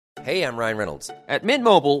Hey, I'm Ryan Reynolds. At Mint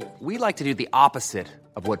Mobile, we like to do the opposite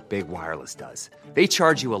of what Big Wireless does. They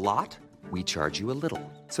charge you a lot, we charge you a little.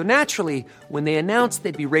 So naturally, when they announced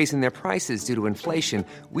they'd be raising their prices due to inflation,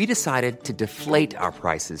 we decided to deflate our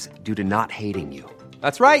prices due to not hating you.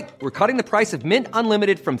 That's right. We're cutting the price of Mint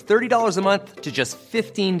Unlimited from $30 a month to just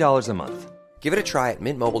 $15 a month. Give it a try at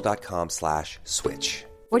mintmobile.com/switch.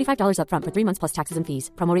 $45 up front for 3 months plus taxes and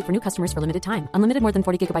fees. Promo rate for new customers for limited time. Unlimited more than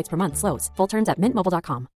 40 gigabytes per month. Slows full terms at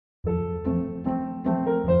mintmobile.com.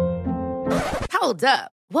 Hold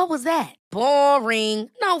up. What was that? Boring.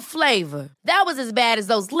 No flavor. That was as bad as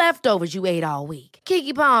those leftovers you ate all week.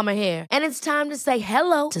 Keke Palmer here. And it's time to say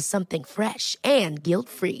hello to something fresh and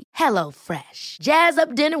guilt-free. Hello Fresh. Jazz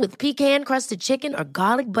up dinner with pecan-crusted chicken or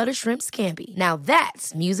garlic butter shrimp scampi. Now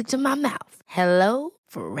that's music to my mouth. Hello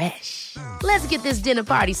Fresh. Let's get this dinner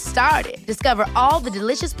party started. Discover all the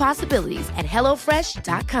delicious possibilities at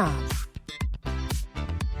hellofresh.com.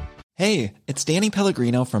 Hey, it's Danny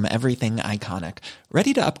Pellegrino from Everything Iconic.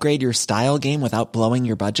 Ready to upgrade your style game without blowing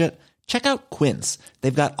your budget? Check out Quince.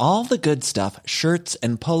 They've got all the good stuff, shirts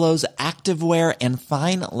and polos, activewear, and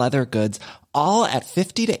fine leather goods, all at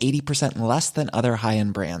 50 to 80% less than other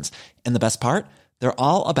high-end brands. And the best part? They're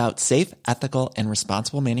all about safe, ethical, and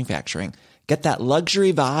responsible manufacturing. Get that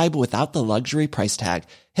luxury vibe without the luxury price tag.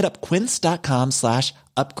 Hit up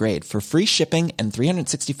quince.com/upgrade for free shipping and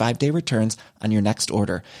 365-day returns on your next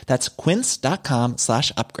order. That's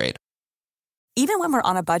quince.com/upgrade. Even when we're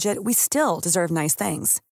on a budget, we still deserve nice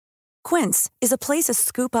things. Quince is a place to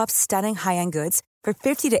scoop up stunning high-end goods for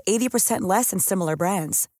 50 to 80% less than similar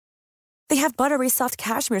brands. They have buttery soft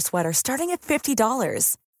cashmere sweaters starting at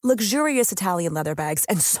 $50, luxurious Italian leather bags,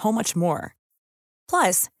 and so much more.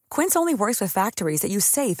 Plus, Quince only works with factories that use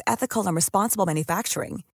safe, ethical, and responsible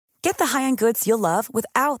manufacturing. Get the high-end goods you'll love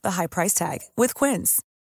without the high price tag with Quince.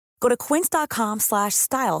 Go to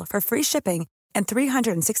quince.com/style for free shipping and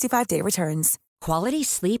 365-day returns. Quality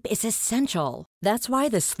sleep is essential. That's why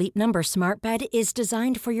the Sleep Number Smart Bed is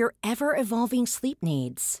designed for your ever-evolving sleep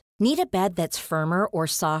needs. Need a bed that's firmer or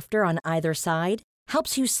softer on either side?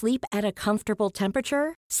 Helps you sleep at a comfortable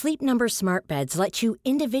temperature? Sleep Number Smart Beds let you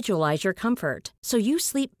individualize your comfort, so you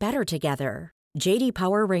sleep better together. J.D.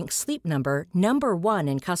 Power ranks Sleep Number number 1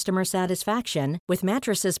 in customer satisfaction with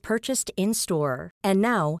mattresses purchased in-store. And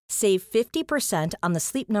now, save 50% on the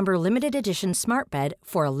Sleep Number Limited Edition Smart Bed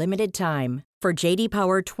for a limited time. For J.D.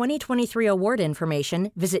 Power 2023 award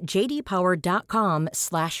information, visit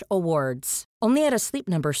jdpower.com/awards. Only at a Sleep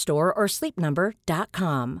Number store or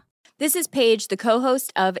sleepnumber.com. This is Paige, the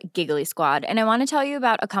co-host of Giggly Squad, and I want to tell you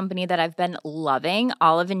about a company that I've been loving,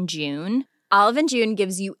 Olive & June. Olive & June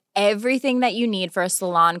gives you everything that you need for a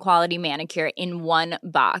salon-quality manicure in one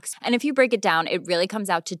box. And if you break it down, it really comes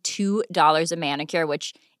out to $2 a manicure,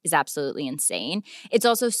 which is absolutely insane. It's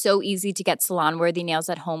also so easy to get salon-worthy nails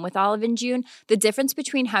at home with Olive & June. The difference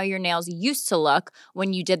between how your nails used to look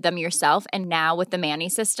when you did them yourself and now with the Mani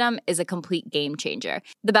system is a complete game changer.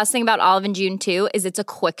 The best thing about Olive & June, too, is it's a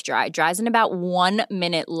quick dry. Dries in about 1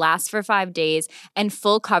 minute, lasts for 5 days, and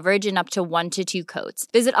full coverage in up to 1 to 2 coats.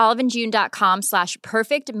 Visit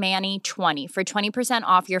oliveandjune.com/perfectmani20 for 20%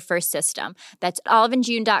 off your first system. That's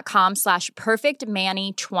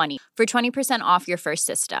oliveandjune.com/perfectmani20 for 20% off your first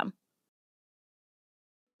system.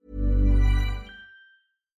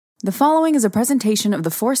 The following is a presentation of the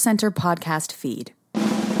Force Center podcast feed.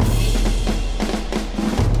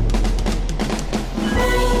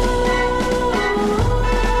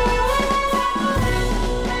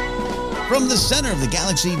 From the center of the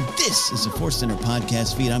galaxy, this is the Force Center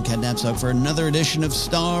podcast feed. I'm Kat Knapsack for another edition of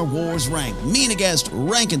Star Wars Ranked. Me and a guest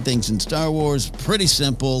ranking things in Star Wars. Pretty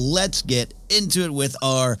simple. Let's get into it with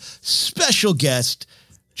our special guest,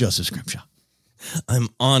 Joseph Scrimshaw. I'm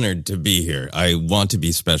honored to be here. I want to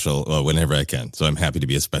be special whenever I can, so I'm happy to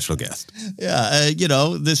be a special guest. Yeah,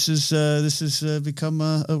 this has become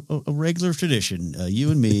a regular tradition.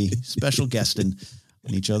 You and me, special guesting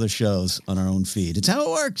on each other's shows on our own feed. It's how it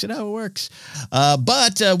works.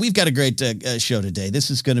 But we've got a great show today. This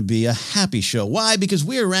is going to be a happy show. Why? Because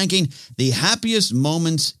we are ranking the happiest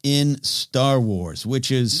moments in Star Wars, which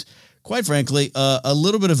is, quite frankly, a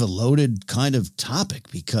little bit of a loaded kind of topic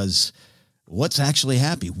because what's actually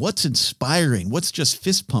happy? What's inspiring? What's just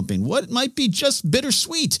fist pumping? What might be just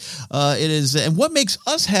bittersweet? It is, and what makes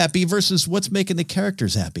us happy versus what's making the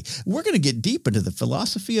characters happy? We're going to get deep into the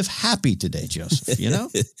philosophy of happy today, Joseph. You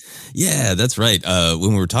know? Yeah, that's right.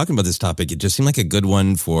 When we were talking about this topic, it just seemed like a good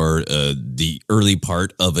one for the early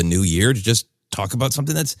part of a new year to just talk about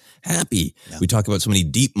something that's happy. Yeah. We talk about so many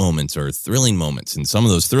deep moments or thrilling moments, and some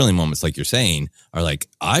of those thrilling moments, like you're saying, are like,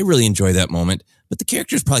 I really enjoy that moment, but the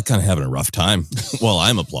character's probably kind of having a rough time while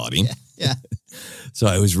I'm applauding. Yeah. So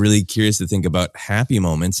I was really curious to think about happy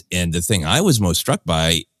moments. And the thing I was most struck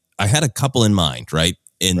by, I had a couple in mind, right?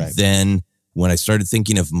 And then when I started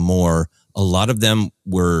thinking of more, a lot of them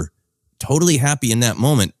were totally happy in that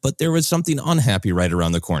moment, but there was something unhappy right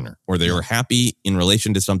around the corner, or they were happy in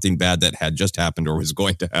relation to something bad that had just happened or was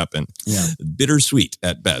going to happen. Yeah. Bittersweet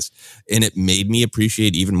at best. And it made me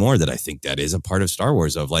appreciate even more that I think that is a part of Star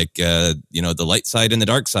Wars, of like, the light side and the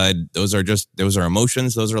dark side. Those are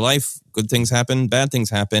emotions. Those are life. Good things happen, bad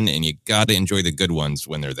things happen, and you got to enjoy the good ones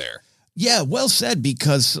when they're there. Yeah, well said,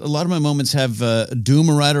 because a lot of my moments have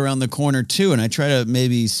doom right around the corner too, and I try to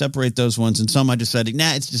maybe separate those ones, and some I decided,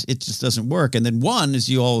 it just doesn't work. And then one, as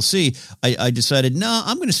you all see, I decided, no,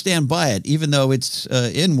 I'm going to stand by it, even though it's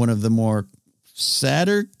in one of the more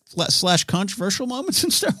sadder / controversial moments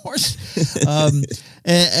in Star Wars.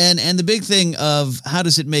 And the big thing of how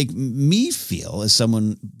does it make me feel as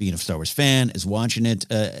someone being a Star Wars fan, is watching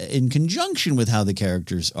it in conjunction with how the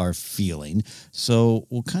characters are feeling. So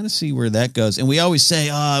we'll kind of see where that goes. And we always say,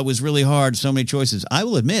 it was really hard, so many choices. I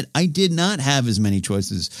will admit, I did not have as many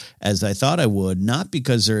choices as I thought I would, not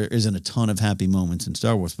because there isn't a ton of happy moments in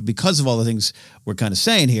Star Wars, but because of all the things we're kind of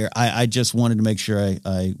saying here. I just wanted to make sure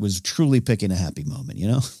I was truly picking a happy moment,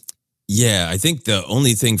 Yeah, I think the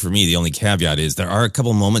only thing for me, the only caveat is there are a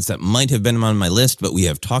couple moments that might have been on my list, but we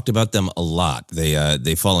have talked about them a lot.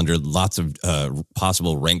 They fall under lots of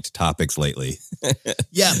possible ranked topics lately.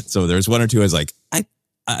 Yeah. So there's one or two I was like,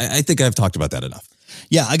 I think I've talked about that enough.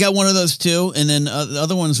 Yeah, I got one of those too. And then the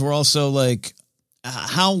other ones were also like,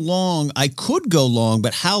 how long, I could go long,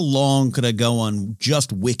 but how long could I go on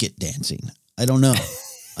just Wicket dancing? I don't know.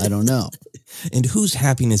 And whose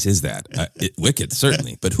happiness is that? Wicket,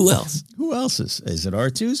 certainly. But who else? Who else is it?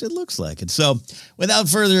 R2's? It looks like it. So without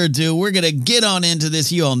further ado, we're going to get on into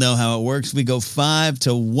this. You all know how it works. We go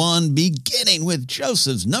 5-1, beginning with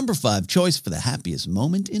Joseph's number 5 choice for the happiest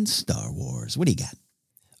moment in Star Wars. What do you got?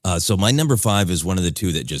 So my number 5 is one of the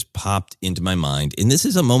two that just popped into my mind. And this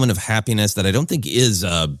is a moment of happiness that I don't think is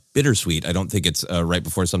bittersweet. I don't think it's right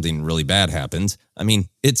before something really bad happens. I mean,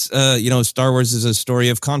 it's, Star Wars is a story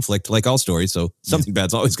of conflict, like all stories. So something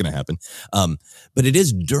bad's always going to happen. But it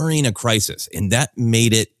is during a crisis. And that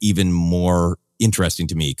made it even more interesting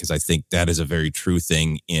to me, because I think that is a very true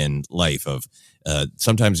thing in life of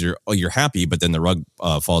sometimes you're happy, but then the rug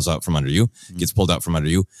falls out from under you, gets pulled out from under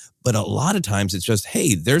you. But a lot of times it's just,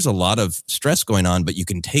 hey, there's a lot of stress going on, but you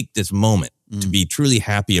can take this moment to be truly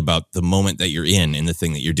happy about the moment that you're in and the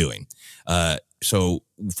thing that you're doing. So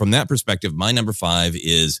from that perspective, my number 5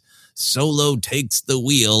 is Solo takes the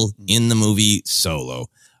wheel in the movie Solo.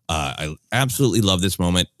 I absolutely love this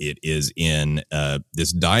moment. It is in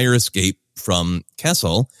this dire escape from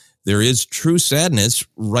Kessel. There is true sadness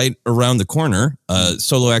right around the corner.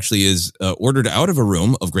 Solo actually is ordered out of a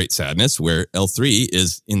room of great sadness where L3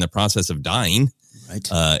 is in the process of dying. Right.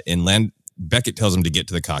 And Beckett tells him to get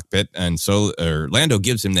to the cockpit. And Lando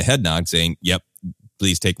gives him the head nod saying, yep,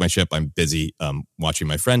 please take my ship. I'm busy watching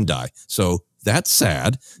my friend die. So that's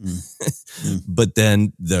sad. But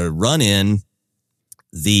then the run in,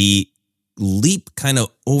 the leap kind of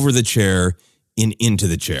over the chair and into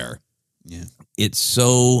the chair. Yeah. It's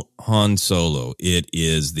so Han Solo. It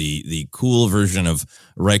is the cool version of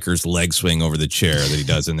Riker's leg swing over the chair that he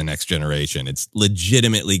does in The Next Generation. It's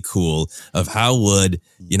legitimately cool of how would,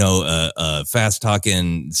 a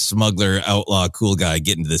fast-talking smuggler, outlaw, cool guy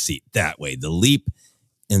get into the seat that way. The leap,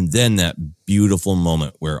 and then that beautiful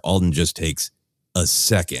moment where Alden just takes a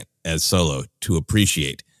second as Solo to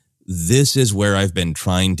appreciate. This is where I've been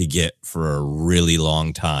trying to get for a really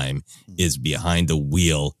long time, is behind the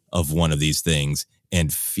wheel of one of these things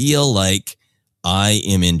and feel like I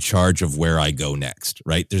am in charge of where I go next,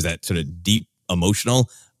 right? There's that sort of deep emotional,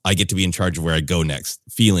 I get to be in charge of where I go next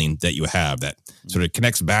feeling that you have that sort of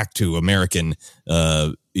connects back to American,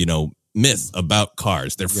 myth about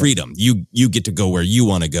cars, their freedom. You get to go where you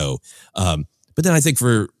want to go. But then I think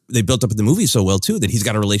they built up in the movie so well too, that he's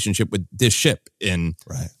got a relationship with this ship and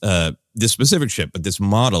this specific ship, but this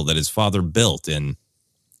model that his father built and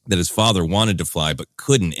that his father wanted to fly but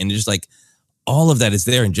couldn't. And just like all of that is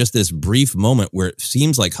there in just this brief moment where it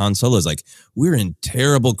seems like Han Solo is like, we're in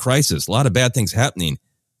terrible crisis, a lot of bad things happening.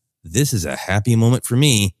 This is a happy moment for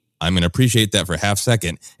me. I'm going to appreciate that for a half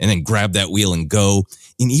second and then grab that wheel and go.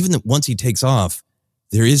 And even once he takes off,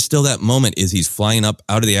 there is still that moment as he's flying up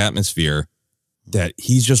out of the atmosphere that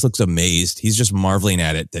he just looks amazed. He's just marveling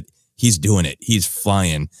at it, that he's doing it. He's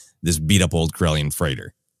flying this beat up old Corellian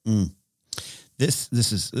freighter. This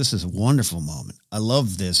is a wonderful moment. I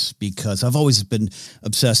love this because I've always been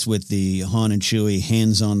obsessed with the Han and Chewie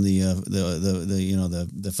hands on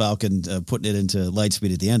the Falcon, putting it into light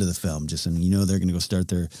speed at the end of the film. They're going to go start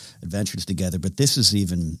their adventures together. But this is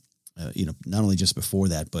even, not only just before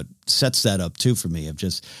that, but sets that up too for me. Of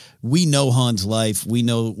just, we know Han's life. We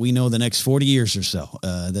know the next 40 years or so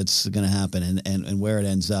that's going to happen, and where it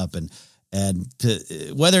ends up, and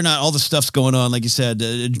whether or not all the stuff's going on, like you said,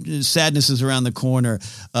 sadness is around the corner.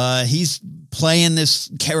 He's playing this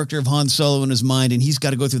character of Han Solo in his mind, and he's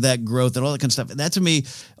got to go through that growth and all that kind of stuff. That to me,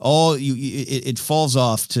 it falls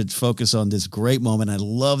off to focus on this great moment. I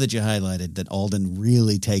love that you highlighted that Alden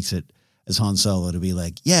really takes it as Han Solo to be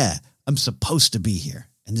like, yeah, I'm supposed to be here,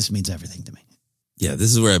 and this means everything to me. Yeah,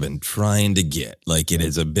 this is where I've been trying to get. Like, it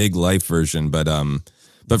is a big life version, but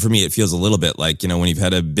for me, it feels a little bit like, when you've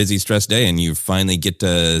had a busy, stressed day and you finally get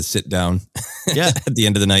to sit down at the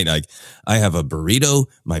end of the night, like, I have a burrito,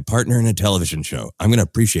 my partner, and a television show. I'm going to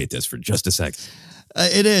appreciate this for just a second.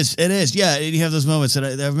 It is. Yeah, you have those moments. And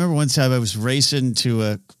I remember one time I was racing to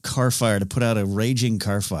a car fire to put out a raging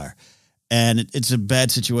car fire. And it's a bad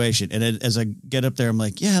situation. And as I get up there, I'm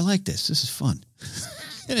like, yeah, I like this. This is fun.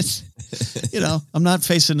 And it's, I'm not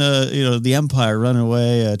facing, the Empire running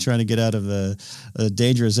away, trying to get out of a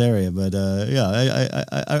dangerous area. But,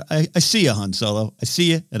 I see you, Han Solo. I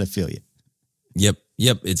see you and I feel you. Yep.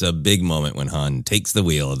 It's a big moment when Han takes the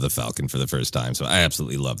wheel of the Falcon for the first time. So I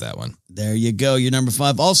absolutely love that one. There you go. Your number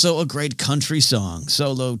 5. Also a great country song.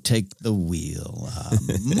 Solo, Take the Wheel.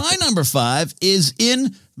 My number 5 is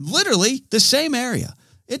in literally the same area.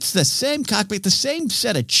 It's the same cockpit, the same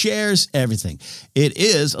set of chairs, everything. It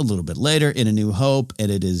is a little bit later in A New Hope, and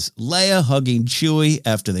it is Leia hugging Chewie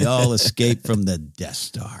after they all escape from the Death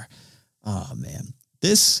Star. Oh, man.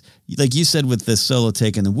 This, like you said, with the Solo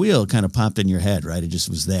taking the wheel, kind of popped in your head, right? It just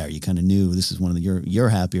was there. You kind of knew this is one of your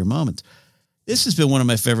happier moments. This has been one of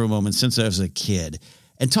my favorite moments since I was a kid.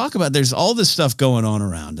 And talk about, there's all this stuff going on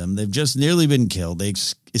around them. They've just nearly been killed. They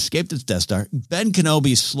escaped the Death Star. Ben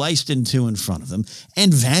Kenobi sliced in two in front of them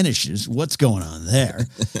and vanishes. What's going on there?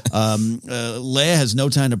 Leia has no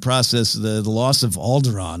time to process the loss of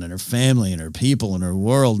Alderaan and her family and her people and her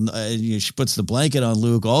world. She puts the blanket on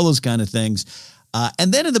Luke, all those kind of things.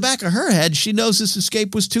 And then in the back of her head, she knows this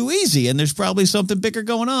escape was too easy and there's probably something bigger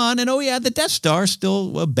going on. And the Death Star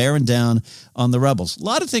still bearing down on the rebels. A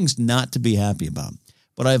lot of things not to be happy about.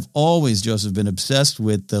 But I've always, Joseph, been obsessed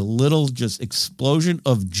with the little just explosion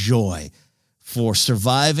of joy for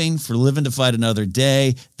surviving, for living to fight another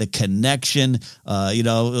day, the connection.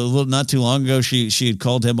 Not too long ago, she had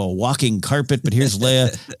called him a walking carpet, but here's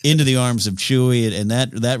Leia into the arms of Chewie, and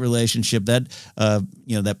that relationship, that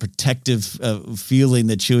protective feeling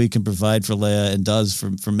that Chewie can provide for Leia and does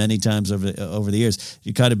for many times over the years.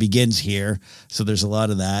 It kind of begins here, so there's a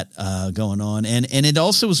lot of that going on, and it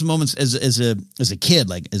also was moments as a kid,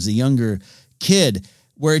 like as a younger kid,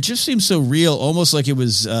 where it just seems so real, almost like it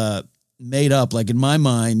was made up. Like in my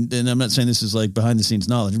mind, and I'm not saying this is like behind the scenes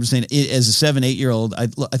knowledge, I'm just saying as a 7-8-year-old, I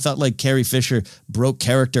thought like Carrie Fisher broke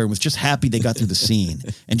character and was just happy they got through the scene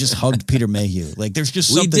and just hugged Peter Mayhew. Like there's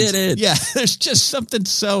just something. We did it. Yeah, there's just something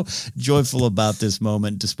so joyful about this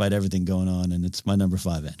moment despite everything going on, and it's my number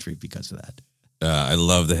 5 entry because of that. I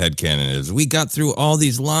love the headcanon is we got through all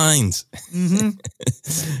these lines. Mm-hmm.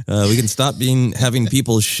 We can stop having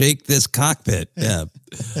people shake this cockpit. Yeah.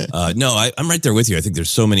 I'm right there with you. I think there's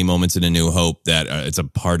so many moments in A New Hope that it's a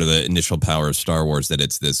part of the initial power of Star Wars that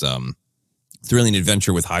it's this thrilling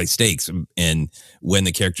adventure with high stakes. And when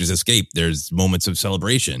the characters escape, there's moments of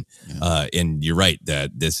celebration. Yeah. And you're right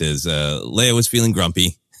that this is Leia was feeling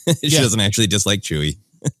grumpy. She doesn't actually dislike Chewie.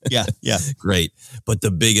 Yeah. Great. But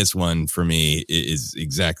the biggest one for me is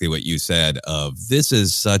exactly what you said of this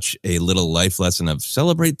is such a little life lesson of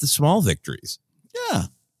celebrate the small victories. Yeah.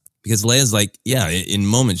 Because Leia's like, in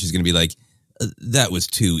moments she's going to be like, that was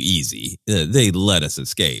too easy. They let us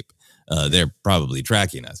escape. They're probably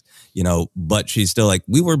tracking us, but she's still like,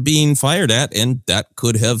 we were being fired at and that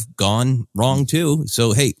could have gone wrong too.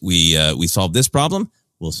 So, hey, we solved this problem.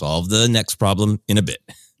 We'll solve the next problem in a bit.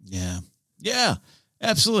 Yeah.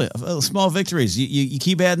 Absolutely. Small victories. You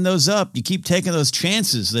keep adding those up. You keep taking those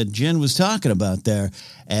chances that Jen was talking about there,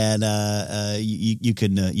 and you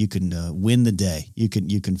can win the day. You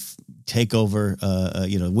can take over.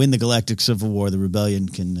 Win the Galactic Civil War. The rebellion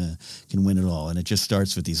can win it all, and it just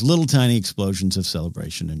starts with these little tiny explosions of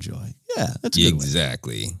celebration and joy. Yeah, that's a good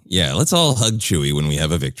exactly. Yeah, let's all hug Chewie when we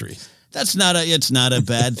have a victory. It's not a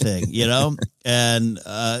bad thing, you know? And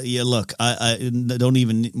look, I don't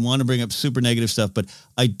even want to bring up super negative stuff, but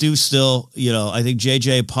I do still, I think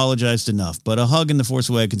JJ apologized enough, but a hug in the Force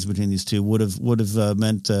Awakens between these two would have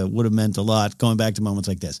meant a lot. Going back to moments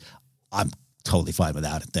like this, I'm totally fine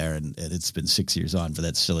without it there. And it's been 6 years on for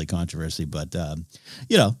that silly controversy, but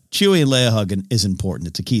Chewie and Leia hugging is important.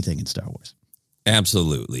 It's a key thing in Star Wars.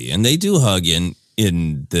 Absolutely. And they do hug in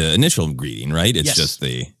the initial greeting, right? It's just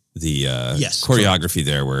the choreography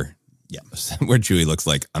there where Chewie looks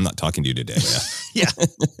like, I'm not talking to you today. Yeah.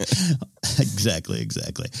 Exactly.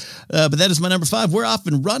 But that is my number 5. We're off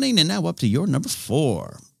and running, and now up to your number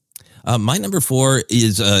 4. My number 4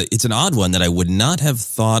 is it's an odd one that I would not have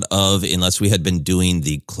thought of unless we had been doing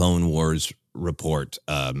the Clone Wars Report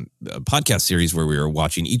a podcast series where we were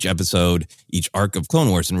watching each episode, each arc of Clone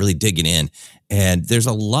Wars and really digging in. And there's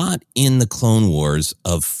a lot in the Clone Wars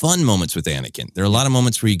of fun moments with Anakin. There are a lot of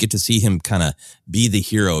moments where you get to see him kind of be the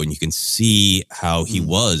hero, and you can see how he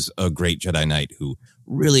was a great Jedi Knight who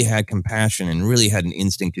really had compassion and really had an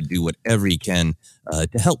instinct to do whatever he can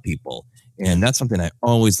to help people. And that's something I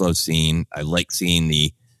always love seeing. I like seeing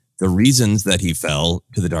the reasons that he fell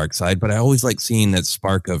to the dark side, but I always like seeing that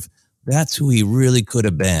spark of that's who he really could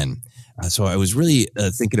have been. So I was really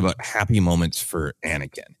thinking about happy moments for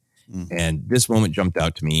Anakin. And this moment jumped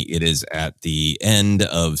out to me. It is at the end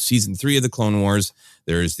of season 3 of the Clone Wars.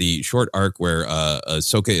 There's the short arc where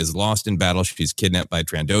Ahsoka is lost in battle. She's kidnapped by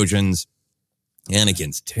Trandoshan's.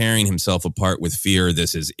 Anakin's tearing himself apart with fear.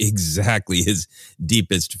 This is exactly his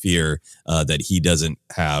deepest fear, that he doesn't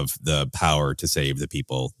have the power to save the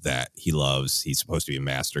people that he loves. He's supposed to be a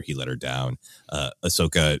master. He let her down.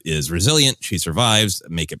 Ahsoka is resilient. She survives,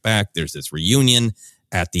 make it back. There's this reunion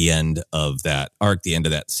at the end of that arc, the end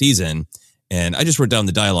of that season. And I just wrote down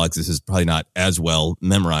the dialogues. This is probably not as well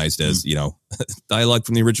memorized as, dialogue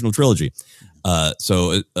from the original trilogy.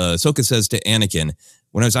 So Ahsoka says to Anakin,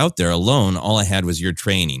 "When I was out there alone, all I had was your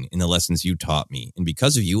training and the lessons you taught me. And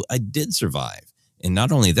because of you, I did survive. And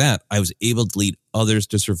not only that, I was able to lead others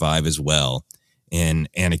to survive as well." And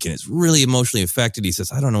Anakin is really emotionally affected. He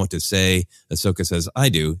says, "I don't know what to say." Ahsoka says, "I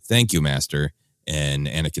do. Thank you, Master." And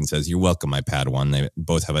Anakin says, "You're welcome, my Padawan." They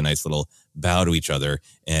both have a nice little bow to each other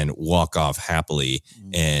and walk off happily.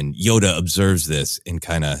 And Yoda observes this and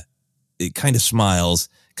kind of smiles,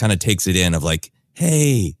 kind of takes it in of like,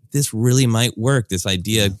 hey, this really might work. This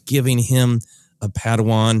idea of giving him a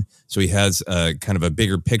Padawan so he has kind of a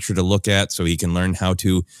bigger picture to look at so he can learn how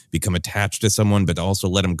to become attached to someone, but also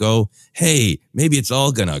let him go. Hey, maybe it's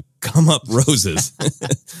all going to come up roses.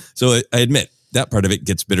 So I admit that part of it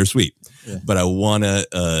gets bittersweet, but I want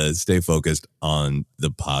to stay focused on the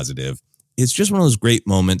positive. It's just one of those great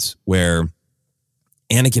moments where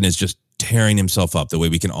Anakin is just tearing himself up the way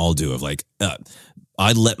we can all do of like,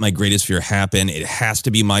 I let my greatest fear happen. It has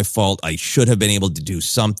to be my fault. I should have been able to do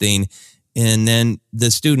something. And then the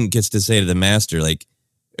student gets to say to the master, like,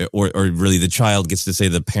 or really the child gets to say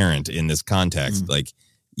to the parent in this context, like,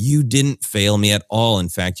 you didn't fail me at all. In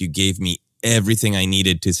fact, you gave me everything I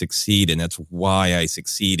needed to succeed. And that's why I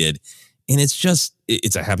succeeded. And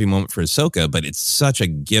it's a happy moment for Ahsoka, but it's such a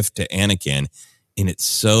gift to Anakin. And it's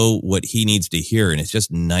so what he needs to hear. And it's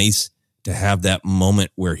just nice to have that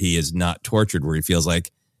moment where he is not tortured, where he feels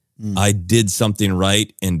like I did something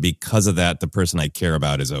right. And because of that, the person I care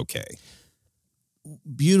about is okay.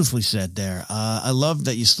 Beautifully said there. I love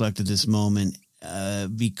that you selected this moment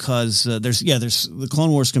because there's the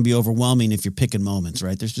Clone Wars can be overwhelming if you're picking moments,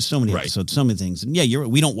 right? There's just so many episodes, so many things. And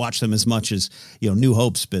we don't watch them as much as, New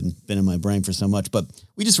Hope's been in my brain for so much, but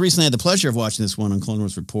we just recently had the pleasure of watching this one on Clone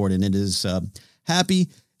Wars Report, and it is happy,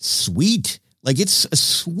 sweet. Like, it's a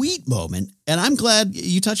sweet moment, and I'm glad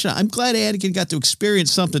you touched on it. I'm glad Anakin got to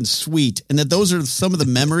experience something sweet, and that those are some of the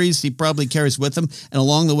memories he probably carries with him, and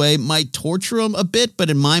along the way might torture him a bit,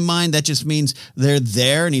 but in my mind, that just means they're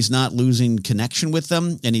there, and he's not losing connection with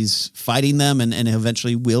them, and he's fighting them, and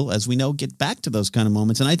eventually will, as we know, get back to those kind of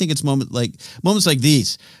moments. And I think it's moments like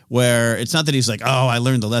these, where it's not that he's like, oh, I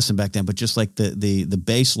learned the lesson back then, but just like the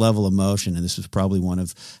base level emotion, and this is probably one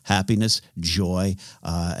of happiness, joy,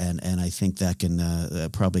 and I think that can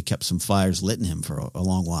probably kept some fires lit in him for a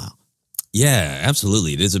long while. Yeah,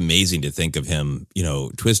 absolutely. It is amazing to think of him,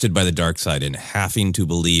 twisted by the dark side and having to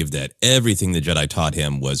believe that everything the Jedi taught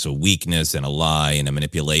him was a weakness and a lie and a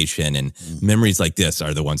manipulation. And memories like this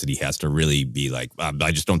are the ones that he has to really be like,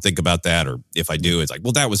 I just don't think about that. Or if I do, it's like,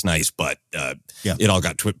 well, that was nice, but it all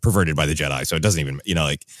got perverted by the Jedi. So it doesn't even,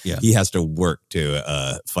 he has to work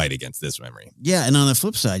to fight against this memory. Yeah. And on the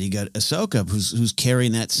flip side, you got Ahsoka, who's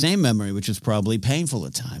carrying that same memory, which is probably painful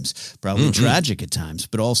at times, probably tragic at times,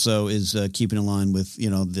 but also is keeping in line with,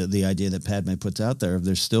 the idea that Padme puts out there.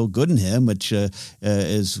 There's still good in him, which,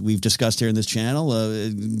 as we've discussed here in this channel,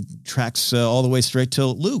 tracks all the way straight to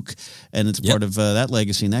Luke. And it's part of that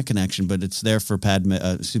legacy and that connection, but it's there for Padme,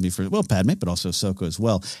 Padme, but also Ahsoka as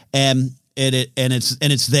well. And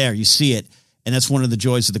it's there. You see it. And that's one of the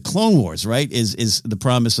joys of the Clone Wars, right? Is the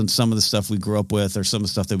promise on some of the stuff we grew up with, or some of the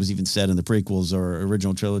stuff that was even said in the prequels or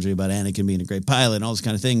original trilogy about Anakin being a great pilot and all those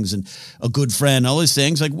kind of things, and a good friend, all these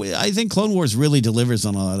things. Like, I think Clone Wars really delivers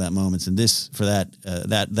on all of that moments, and this, for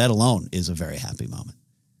that alone, is a very happy moment.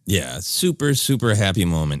 Yeah, super, super happy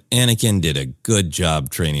moment. Anakin did a good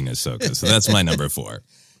job training Ahsoka, so that's my number 4.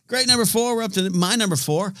 Great number 4. We're up to my number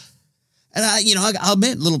 4. And I'll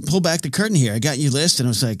admit, pull back the curtain here. I got your list, and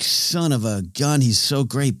I was like, son of a gun, he's so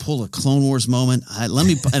great. Pull a Clone Wars moment.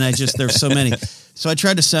 There's so many. So I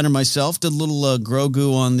tried to center myself. Did a little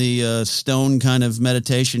Grogu on the stone kind of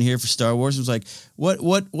meditation here for Star Wars. It was like,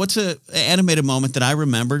 what's a animated moment that I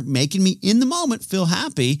remember making me in the moment feel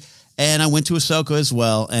happy? And I went to Ahsoka as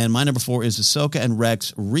well. And my number 4 is Ahsoka and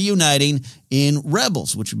Rex reuniting in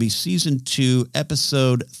Rebels, which would be season 2,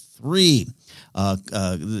 episode 3.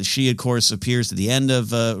 She, of course, appears at the end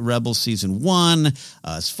of Rebels season 1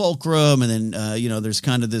 as Fulcrum, and then there's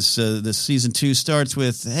kind of this season 2 starts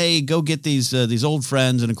with, hey, go get these old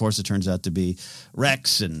friends, and of course it turns out to be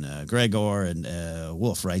Rex and Gregor and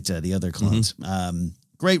Wolf, right? The other clones. Mm-hmm.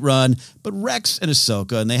 Great run, but Rex and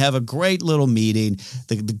Ahsoka, and they have a great little meeting.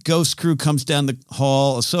 The Ghost crew comes down the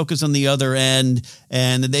hall. Ahsoka's on the other end,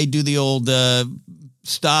 and they do the old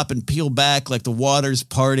stop and peel back like the water's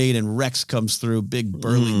parting, and Rex comes through, big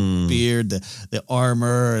burly beard, the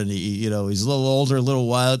armor, and he's a little older, a little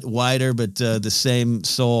wider, but the same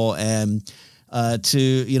soul. And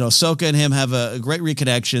Ahsoka and him have a great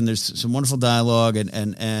reconnection. There's some wonderful dialogue,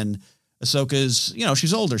 and Ahsoka's,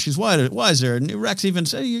 she's older, she's wiser, and Rex even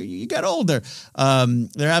said, you got older.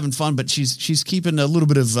 They're having fun, but she's keeping a little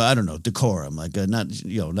bit of decorum, like not a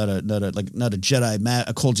Jedi,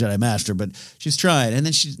 a cold Jedi master, but she's trying. And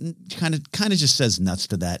then she kind of just says nuts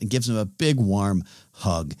to that and gives him a big warm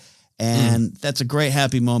hug. And that's a great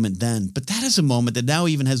happy moment then. But that is a moment that now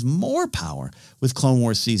even has more power with Clone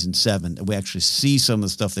Wars Season 7. We actually see some of the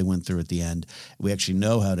stuff they went through at the end. We actually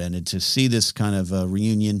know how it ended. To see this kind of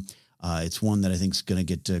reunion, it's one that I think is going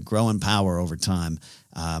to get grow in power over time,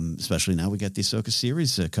 especially now we got the Ahsoka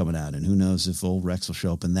series coming out, and who knows if old Rex will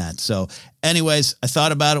show up in that. So anyways, I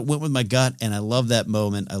thought about it, went with my gut, and I love that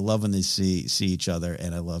moment. I love when they see each other,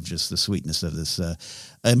 and I love just the sweetness of this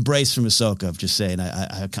embrace from Ahsoka of just saying,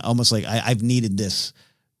 I almost like I've needed this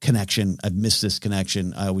connection. I've missed this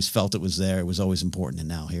connection. I always felt it was there. It was always important, and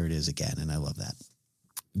now here it is again, and I love that.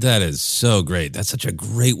 That is so great. That's such a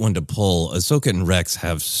great one to pull. Ahsoka and Rex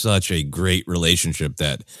have such a great relationship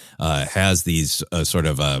that has these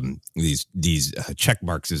these check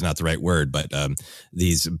marks is not the right word, but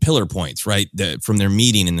these pillar points, right? From their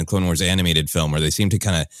meeting in the Clone Wars animated film, where they seem to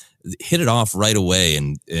kind of hit it off right away,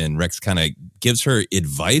 and Rex kind of gives her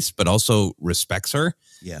advice, but also respects her.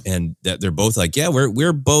 Yeah, and that they're both like, yeah,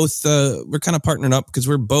 we're both we're kind of partnering up because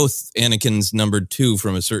we're both Anakin's number 2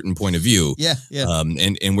 from a certain point of view. Yeah.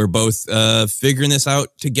 And we're both figuring this out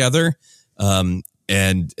together.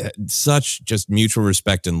 And such just mutual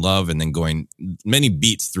respect and love, and then going many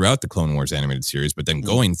beats throughout the Clone Wars animated series, but then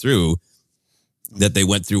going through that they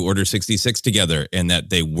went through Order 66 together, and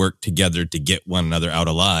that they worked together to get one another out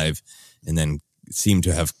alive, and then seem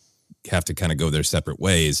to have to kind of go their separate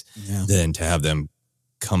ways. Yeah. Then to have them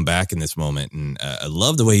come back in this moment. And I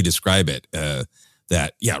love the way you describe it,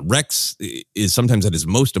 that, yeah, Rex is sometimes at his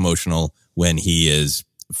most emotional when he is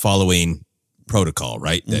following protocol,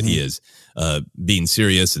 right? That he is being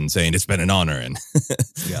serious and saying it's been an honor, and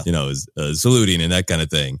saluting and that kind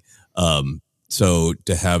of thing. So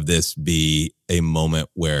to have this be a moment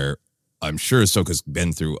where I'm sure Ahsoka's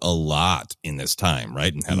been through a lot in this time,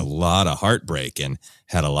 right? And had a lot of heartbreak, and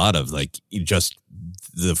had a lot of just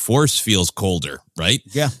the Force feels colder, right?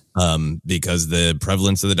 Yeah. Because the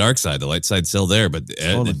prevalence of the dark side, the light side's still there, but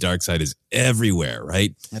the dark side is everywhere,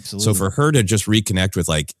 right? Absolutely. So for her to just reconnect with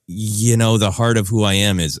the heart of who I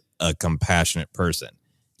am is a compassionate person.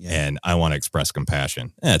 Yeah. And I want to express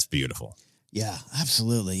compassion. That's beautiful. Yeah,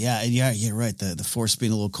 absolutely. Yeah, you're right. The Force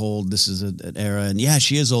being a little cold. This is an era, and yeah,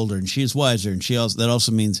 she is older and she is wiser, and that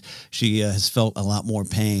also means she has felt a lot more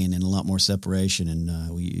pain and a lot more separation.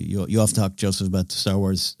 And you often talk, Joseph, about Star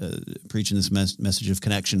Wars preaching this message of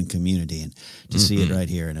connection and community, and to see it right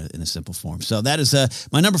here in a simple form. So that is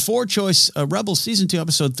my number 4 choice, Rebels Season 2,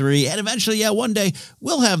 Episode 3, and eventually, one day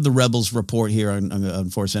we'll have the Rebels report here on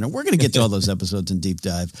Force Center. We're going to get to all those episodes in deep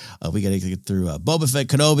dive. We got to get through Boba Fett,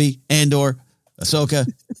 Kenobi, Andor.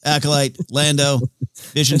 Ahsoka, Acolyte, Lando,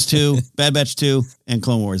 Visions 2, Bad Batch 2, and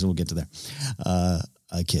Clone Wars. We'll get to there.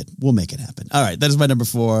 I kid. We'll make it happen. All right. That is my number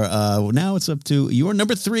 4. Now it's up to your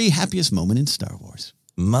number 3 happiest moment in Star Wars.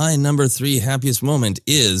 My number 3 happiest moment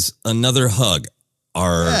is another hug.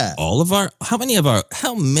 How many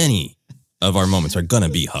of our moments are going to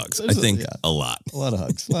be hugs? I think a lot. A lot of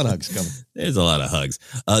hugs. A lot of hugs coming. There's a lot of hugs.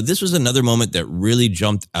 This was another moment that really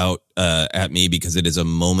jumped out at me because it is a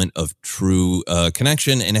moment of true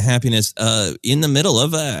connection and happiness in the middle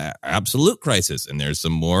of an absolute crisis. And there's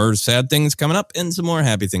some more sad things coming up and some more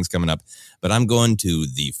happy things coming up. But I'm going to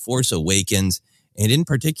The Force Awakens. And in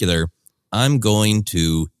particular, I'm going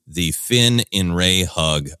to the Finn and Rey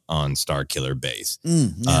hug on Starkiller Base.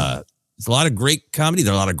 There's a lot of great comedy.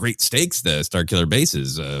 There are a lot of great stakes. The Starkiller Base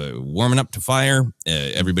is warming up to fire.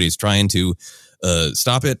 Everybody's trying to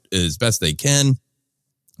stop it as best they can,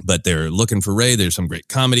 but they're looking for Rey. There's some great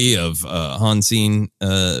comedy of Han seeing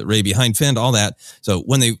Rey behind Finn, all that. So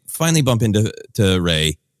when they finally bump into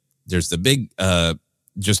Rey, there's the big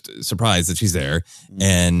just surprise that she's there.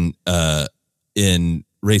 And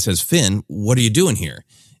Rey says, "Finn, what are you doing here?"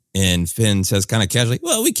 And Finn says kind of casually,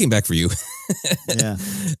 "Well, we came back for you." Yeah.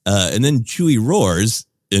 And then Chewie roars,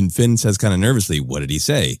 and Finn says kind of nervously, "What did he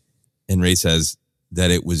say?" And Rey says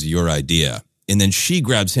that it was your idea. And then she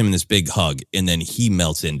grabs him in this big hug, and then he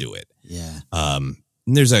melts into it. Yeah. And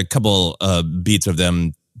there's a couple beats of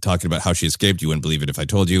them talking about how she escaped. You wouldn't believe it if I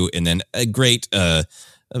told you. And then a great,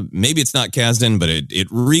 maybe it's not Kasdan, but it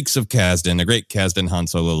reeks of Kasdan, a great Kasdan Han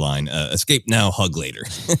Solo line, escape now, hug later.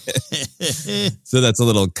 So that's a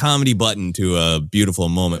little comedy button to a beautiful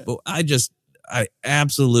moment. But I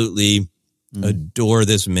absolutely adore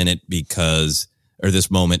this moment because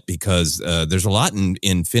there's a lot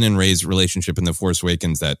in Finn and Rey's relationship in The Force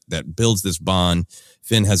Awakens that builds this bond.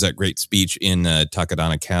 Finn has that great speech in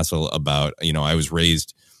Takodana Castle about, I was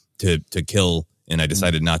raised to kill and I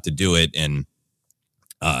decided not to do it. And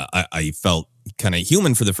I felt kind of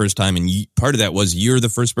human for the first time. And part of that was you're the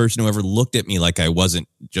first person who ever looked at me like I wasn't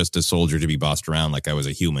just a soldier to be bossed around, like I was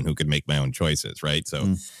a human who could make my own choices, right?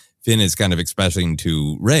 So Finn is kind of expressing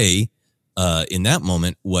to Rey in that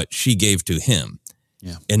moment what she gave to him.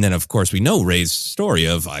 Yeah. And then, of course, we know Rey's story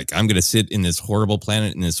of like, I'm going to sit in this horrible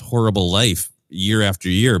planet, in this horrible life year after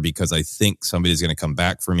year because I think somebody's going to come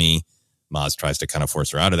back for me. Maz tries to kind of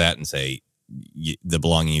force her out of that and say, the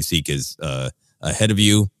belonging you seek is ahead of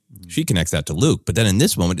you. She connects that to Luke. But then in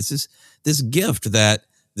this moment, it's this gift that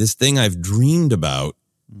this thing I've dreamed about,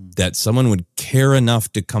 that someone would care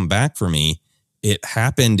enough to come back for me. It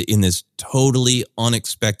happened in this totally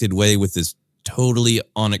unexpected way with this totally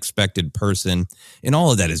unexpected person. And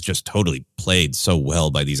all of that is just totally played so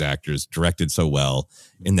well by these actors, directed so well.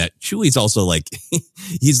 In that Chewie's also like,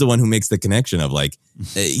 he's the one who makes the connection of like,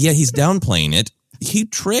 yeah, he's downplaying it. He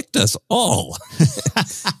tricked us all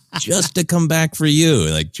just to come back for you.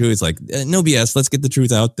 Like Chewie's like, no BS, let's get the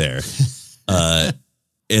truth out there.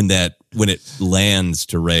 And that when it lands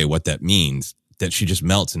to Rey, what that means, that she just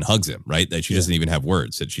melts and hugs him, right? That she doesn't even have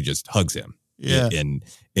words, that she just hugs him. Yeah. And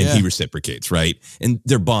he reciprocates, right? And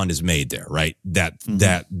their bond is made there, right?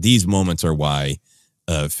 That these moments are why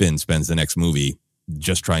Finn spends the next movie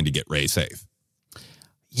just trying to get Rey safe.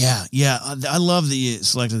 Yeah. I love that you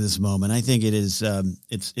selected this moment. I think it is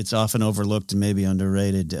it's often overlooked and maybe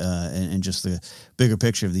underrated and just the bigger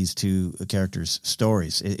picture of these two characters'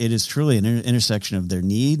 stories. It is truly an intersection of their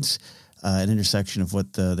needs, an intersection of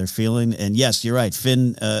what they're feeling. And yes, you're right.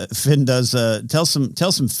 Finn does tell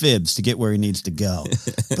some fibs to get where he needs to go,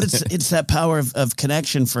 but it's that power of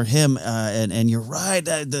connection for him. And you're right.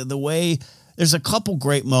 The way there's a couple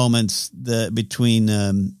great moments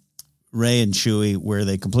between Rey and Chewie where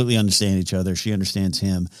they completely understand each other. She understands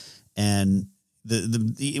him, and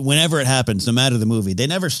the whenever it happens, no matter the movie, they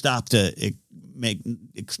never stop to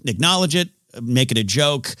acknowledge it, make it a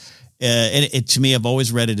joke. And it to me, I've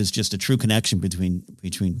always read it as just a true connection between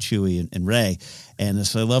Chewie and Rey. And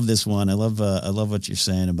so I love this one. I love what you're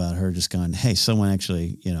saying about her just going, hey, someone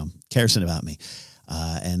actually, cares about me.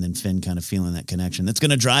 And then Finn kind of feeling that connection that's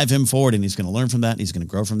going to drive him forward, and he's going to learn from that. He's going to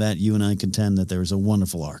grow from that. You and I contend that there is a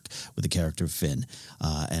wonderful arc with the character of Finn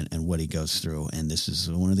and what he goes through. And this is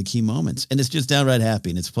one of the key moments. And it's just downright happy,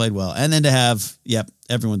 and it's played well. And then to have,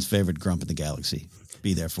 everyone's favorite grump in the galaxy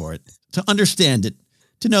be there for it, to understand it,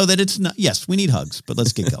 to know that it's not, yes, we need hugs, but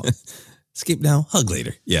let's get going. Escape now, hug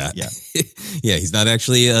later. Yeah. Yeah. Yeah, he's not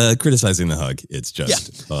actually criticizing the hug. It's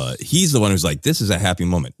just he's the one who's like, this is a happy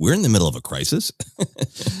moment. We're in the middle of a crisis.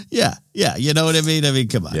 Yeah. You know what I mean? I mean,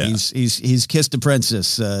 come on. Yeah. He's kissed a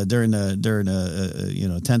princess during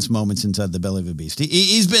tense moments inside the belly of a beast.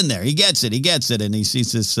 He's been there. He gets it, and he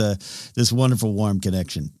sees this wonderful, warm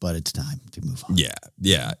connection. But it's time to move on.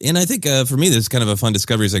 Yeah. And I think for me, this is kind of a fun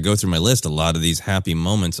discovery as I go through my list. A lot of these happy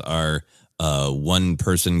moments are one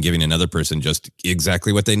person giving another person just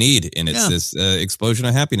exactly what they need. And it's this explosion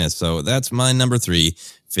of happiness. So that's my number 3,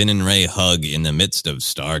 Finn and Rey hug in the midst of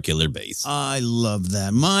Starkiller Base. I love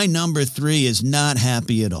that. My number 3 is not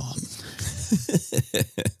happy at all.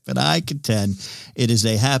 But I contend it is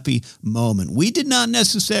a happy moment. We did not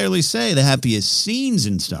necessarily say the happiest scenes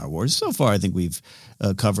in Star Wars. So far, I think we've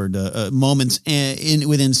covered moments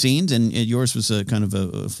within scenes, and yours was a kind of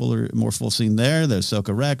a more full scene there. There's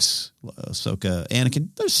Ahsoka Rex, Ahsoka Anakin.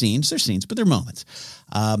 There's scenes, but they're moments.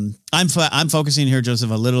 I'm focusing here, Joseph,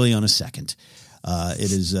 literally on a second.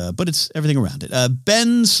 It is, but it's everything around it.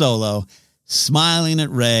 Ben Solo smiling at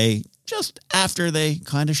Rey just after they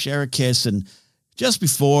kind of share a kiss, and just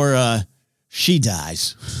before she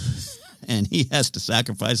dies, and he has to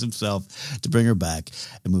sacrifice himself to bring her back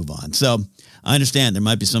and move on. So I understand there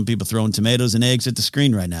might be some people throwing tomatoes and eggs at the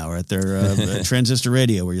screen right now, or at their transistor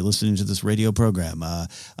radio where you're listening to this radio program. I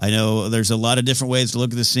know there's a lot of different ways to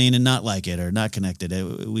look at the scene and not like it or not connect it.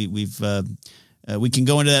 We can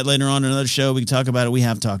go into that later on in another show. We can talk about it. We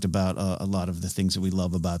have talked about a lot of the things that we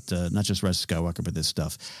love about not just Rise of Skywalker, but this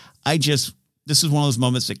stuff. This is one of those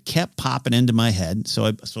moments that kept popping into my head. So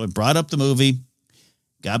I brought up the movie.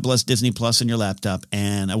 God bless Disney Plus on your laptop,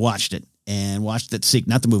 and I watched it. And watched that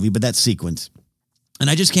not the movie, but that sequence. And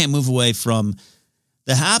I just can't move away from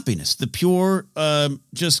the happiness, the pure,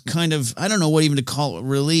 just kind of, I don't know what even to call it,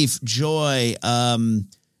 relief, joy.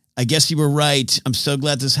 I guess you were right. I'm so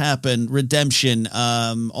glad this happened. Redemption.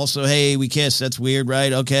 Also, hey, we kissed. That's weird,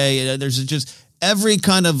 right? Okay. There's just every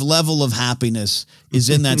kind of level of happiness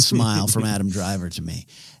is in that smile from Adam Driver to me.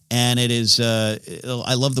 And it is,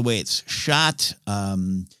 I love the way it's shot.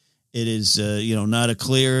 It is, not a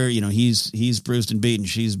clear, he's bruised and beaten.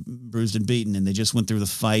 She's bruised and beaten. And they just went through the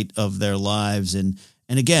fight of their lives. And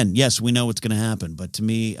again, yes, we know what's going to happen. But to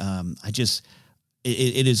me,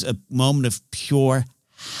 it is a moment of pure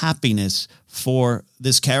happiness for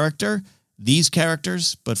this character, these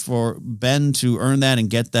characters, but for Ben to earn that and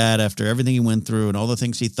get that after everything he went through and all the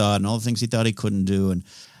things he thought and all the things he thought he couldn't do. And,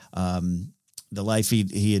 the life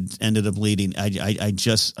he had ended up leading, I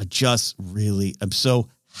just really, I'm so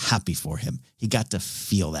happy for him. He got to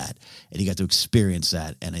feel that, and he got to experience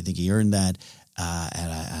that, and I think he earned that.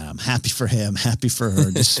 And I'm happy for him, happy for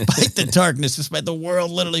her, despite the darkness, despite the world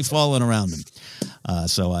literally falling around him.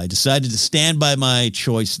 So I decided to stand by my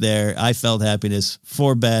choice there. I felt happiness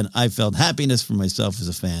for Ben. I felt happiness for myself as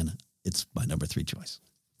a fan. It's my number 3 choice.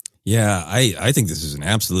 Yeah, I think this is an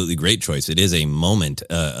absolutely great choice. It is a moment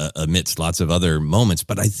amidst lots of other moments,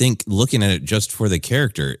 but I think looking at it just for the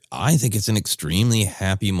character, I think it's an extremely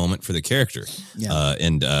happy moment for the character. Yeah.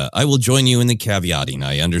 And I will join you in the caveating.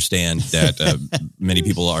 I understand that many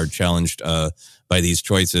people are challenged by these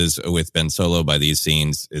choices with Ben Solo, by these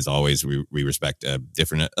scenes. As always, we respect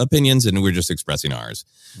different opinions, and we're just expressing ours.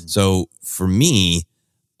 Mm-hmm. So for me,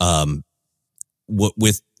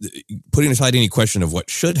 with putting aside any question of what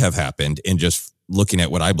should have happened and just looking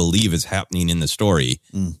at what I believe is happening in the story,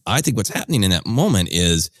 I think what's happening in that moment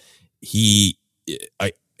is he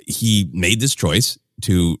made this choice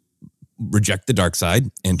to reject the dark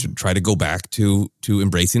side and to try to go back to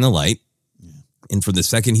embracing the light. Yeah. And for the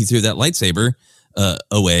second he threw that lightsaber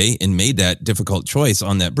away and made that difficult choice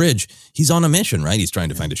on that bridge, he's on a mission, right? He's trying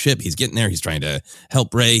to find a ship. He's getting there. He's trying to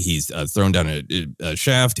help Rey. He's thrown down a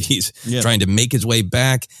shaft. He's trying to make his way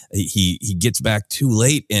back. He gets back too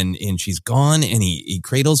late and she's gone, and he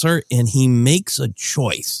cradles her, and he makes a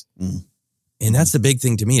choice. And that's the big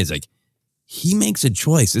thing to me, is like, he makes a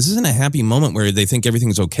choice. This isn't a happy moment where they think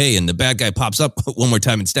everything's okay and the bad guy pops up one more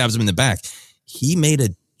time and stabs him in the back. He made a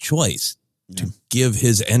choice to give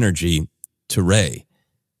his energy to Rey,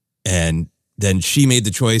 and then she made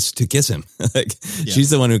the choice to kiss him. She's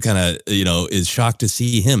the one who kind of, is shocked to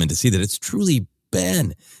see him and to see that it's truly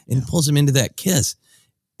Ben, and pulls him into that kiss.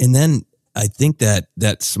 And then I think that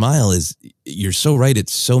smile is, you're so right.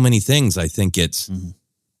 It's so many things. I think it's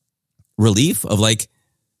relief of like,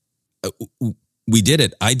 we did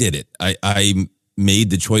it. I did it. I made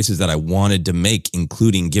the choices that I wanted to make,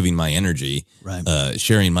 including giving my energy,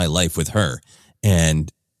 sharing my life with her.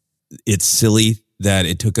 And it's silly that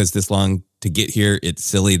it took us this long to get here. It's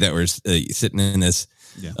silly that we're sitting in this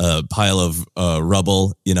pile of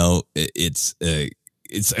rubble. You know, it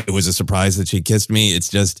was a surprise that she kissed me. It's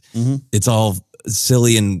just, it's all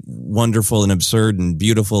silly and wonderful and absurd and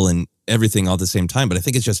beautiful and everything all at the same time. But I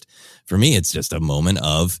think it's just, for me, it's just a moment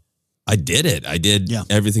of, I did it. I did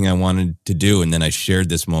everything I wanted to do. And then I shared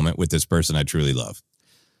this moment with this person I truly love.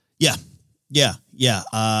 Yeah.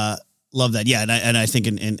 Love that. Yeah. And I think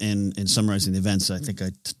in summarizing the events, I think I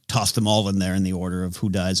tossed them all in there in the order of who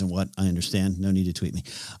dies and what. I understand. No need to tweet me.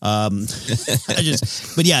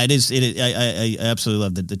 But yeah, it is. I absolutely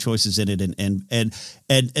love the choices in it. And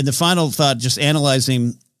the final thought, just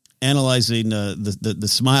analyzing the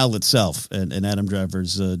smile itself and Adam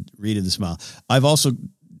Driver's read of the smile. I've also,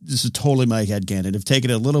 this is totally my headcanon, I've taken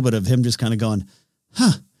a little bit of him just kind of going,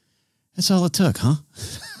 that's all it took, huh?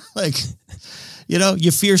 Like, you know, you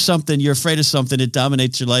fear something, you're afraid of something, it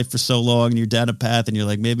dominates your life for so long, and you're down a path, and you're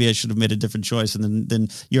like, maybe I should have made a different choice, and then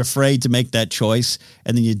you're afraid to make that choice,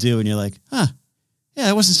 and then you do, and you're like, yeah,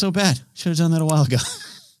 it wasn't so bad. Should have done that a while ago.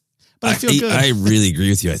 But I feel good. I really agree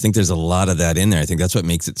with you. I think there's a lot of that in there. I think that's what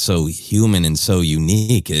makes it so human and so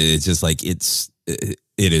unique. It's just like, it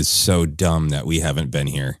is so dumb that we haven't been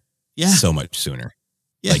here so much sooner.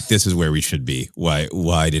 Yeah. Like, this is where we should be.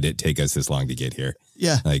 Why did it take us this long to get here?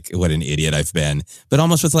 Yeah. Like, what an idiot I've been. But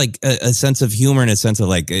almost with like a sense of humor and a sense of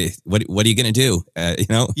like, what are you going to do? You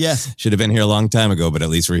know? Yeah. Should have been here a long time ago, but at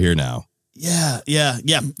least we're here now. Yeah,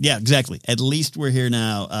 exactly. At least we're here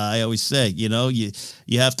now. I always say, you know, you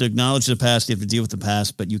have to acknowledge the past, you have to deal with the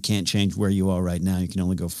past, but you can't change where you are right now. You can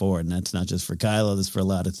only go forward, and that's not just for Kylo, that's for a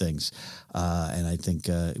lot of things. And I think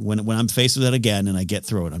when I'm faced with it again and I get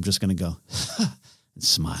through it, I'm just going to go and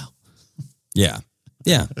smile. Yeah.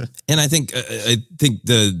 And I think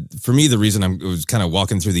for me, the reason I was kind of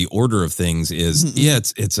walking through the order of things is,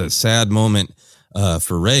 it's a sad moment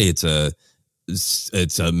for Rey.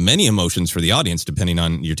 It's many emotions for the audience, depending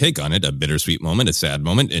on your take on it. A bittersweet moment, a sad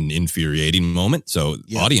moment, an infuriating moment. So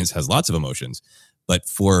audience has lots of emotions. But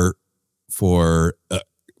for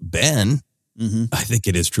Ben, I think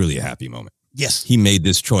it is truly a happy moment. Yes. He made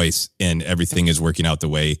this choice and everything is working out the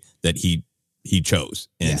way that he chose.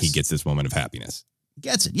 And he gets this moment of happiness.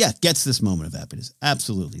 Gets it. Yeah. Gets this moment of happiness.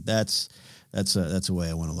 Absolutely. That's a way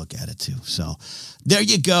I want to look at it too. So there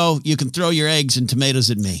you go. You can throw your eggs and tomatoes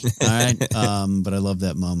at me. All right. But I love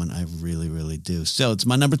that moment. I really, really do. So it's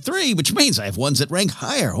my number 3, which means I have ones that rank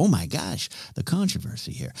higher. Oh my gosh. The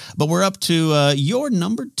controversy here, but we're up to your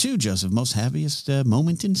number 2, Joseph, most happiest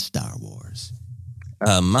moment in Star Wars.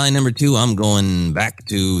 My number 2, I'm going back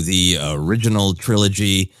to the original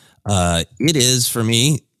trilogy. It is for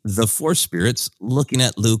me, the Force Spirits looking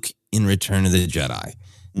at Luke in Return of the Jedi.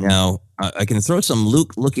 Now, I can throw some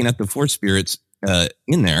Luke looking at the Force Spirits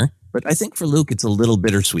in there, but I think for Luke, it's a little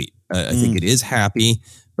bittersweet. I think it is happy,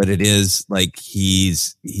 but it is like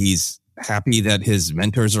he's happy that his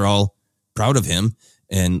mentors are all proud of him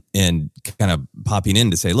and kind of popping in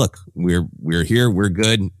to say, look, we're here, we're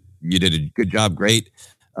good. You did a good job, great.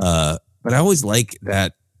 But I always like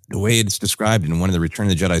that the way it's described in one of the Return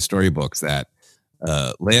of the Jedi storybooks that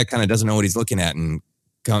Leia kind of doesn't know what he's looking at and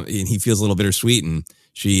he feels a little bittersweet, and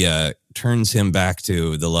she turns him back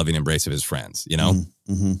to the loving embrace of his friends, you know?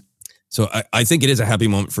 So I think it is a happy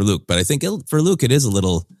moment for Luke, but I think for Luke, it is a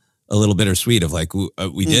little bittersweet of like,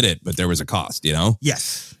 we did it, but there was a cost, you know?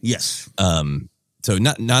 Yes. So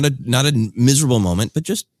not a miserable moment, but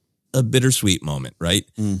just a bittersweet moment, right?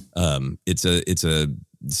 It's a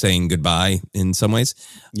saying goodbye in some ways.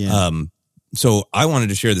 Yeah. So I wanted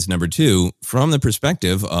to share this number 2 from the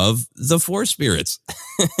perspective of the Force Spirits.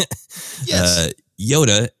 Yes.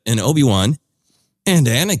 Yoda and Obi-Wan and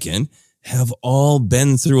Anakin have all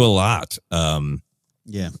been through a lot. And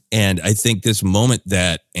I think this moment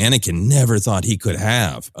that Anakin never thought he could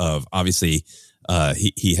have, of obviously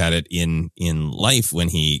he had it in life when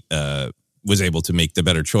he was able to make the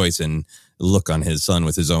better choice and look on his son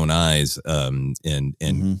with his own eyes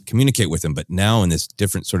and communicate with him. But now in this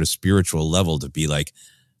different sort of spiritual level, to be like,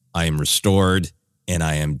 I am restored and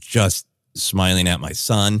I am just smiling at my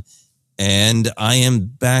son and I am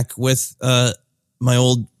back with my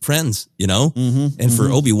old friends, you know? And for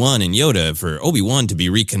Obi-Wan and Yoda, for Obi-Wan to be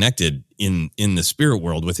reconnected in the spirit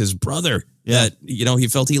world with his brother that, you know, he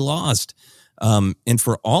felt he lost. And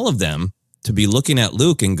for all of them to be looking at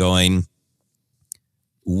Luke and going,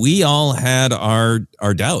 we all had our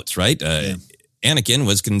doubts, right? Anakin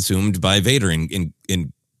was consumed by Vader and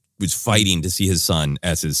was fighting to see his son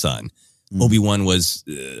as his son. Obi-Wan was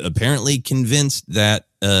apparently convinced that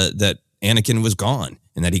Anakin was gone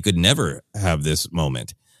and that he could never have this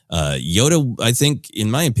moment. Yoda, I think,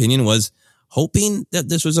 in my opinion, was hoping that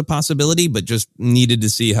this was a possibility, but just needed to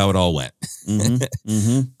see how it all went.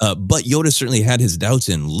 But Yoda certainly had his doubts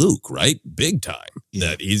in Luke, right? Big time.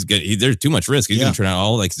 That there's too much risk. He's going to turn out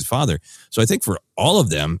all like his father. So I think for all of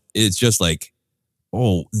them, it's just like,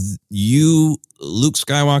 you, Luke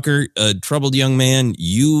Skywalker, a troubled young man,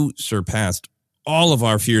 you surpassed all of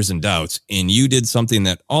our fears and doubts, and you did something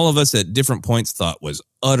that all of us at different points thought was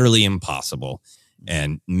utterly impossible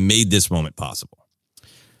and made this moment possible.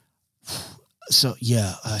 So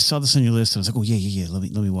I saw this on your list, and I was like, "Oh yeah. Let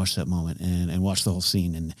me watch that moment and watch the whole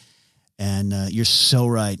scene." And you're so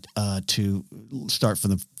right to start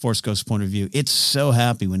from the Force Ghost point of view. It's so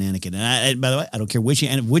happy when Anakin. And by the way, I don't care which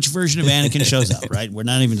version of Anakin shows up. Right? We're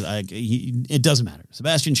not even. It doesn't matter.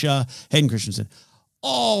 Sebastian Shaw, Hayden Christensen,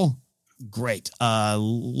 all great.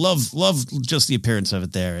 Love just the appearance of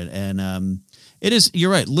it there, and it is.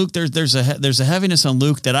 You're right, Luke. There's a heaviness on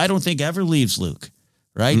Luke that I don't think ever leaves Luke.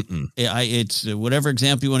 Right? It's whatever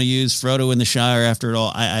example you want to use. Frodo in the Shire. After it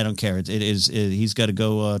all, I don't care. He's got to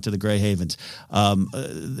go to the Grey Havens.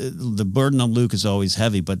 The burden on Luke is always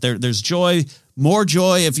heavy, but there's joy, more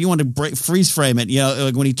joy. If you want to freeze frame it,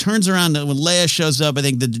 like when he turns around, when Leia shows up, I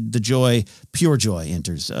think the joy, pure joy,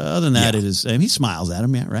 enters. Other than that, it is. He smiles at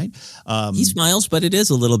him, right? He smiles, but it is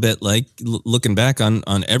a little bit like looking back on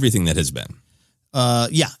everything that has been.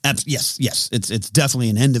 Yes. It's definitely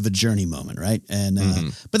an end of a journey moment, right? And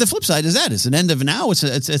but the flip side is that it's an end of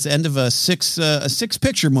it's end of a six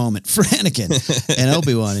picture moment for Anakin and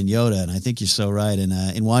Obi-Wan and Yoda. And I think you're so right. And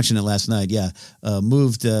in watching it last night,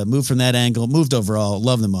 moved from that angle, moved overall.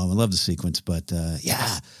 Love the moment, love the sequence, but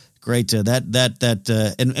great. And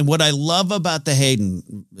what I love about the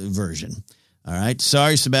Hayden version. All right.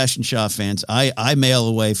 Sorry, Sebastian Shaw fans. I mail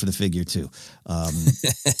away for the figure too.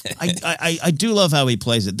 I do love how he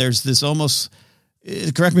plays it. There's this almost,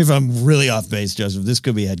 correct me if I'm really off base, Joseph, this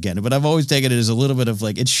could be headcanon, but I've always taken it as a little bit of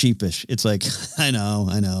like, it's sheepish. It's like, I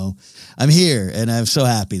know. I'm here and I'm so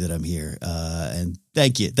happy that I'm here. And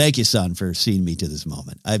thank you, son, for seeing me to this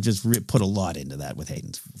moment. I've just put a lot into that with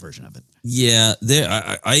Hayden's version of it. Yeah,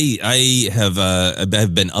 I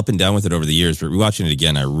have been up and down with it over the years, but rewatching it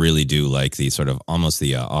again, I really do like the sort of almost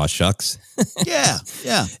the aw shucks. Yeah.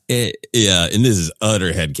 And this is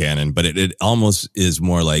utter headcanon, but it almost is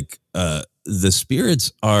more like the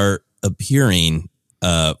spirits are appearing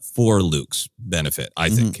for Luke's benefit, I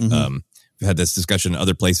think. We've had this discussion in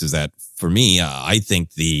other places that, for me, I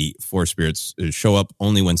think the Force spirits show up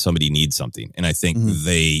only when somebody needs something. And I think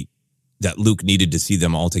that Luke needed to see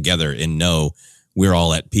them all together and know we're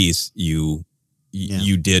all at peace. You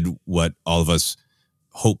did what all of us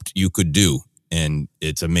hoped you could do. And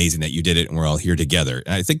it's amazing that you did it and we're all here together.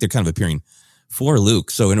 And I think they're kind of appearing for Luke.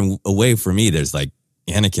 So in a way, for me, there's like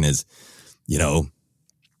Anakin is,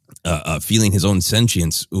 feeling his own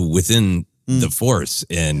sentience within the Force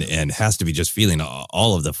and has to be just feeling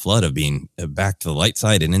all of the flood of being back to the light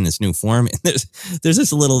side and in this new form. And there's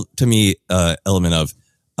this little, to me, element of,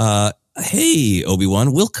 hey,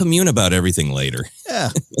 Obi-Wan, we'll commune about everything later. Yeah.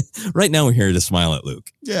 Right now we're here to smile at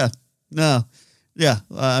Luke. Yeah. No. Yeah,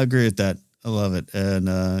 I agree with that. I love it. And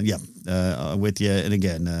with you. And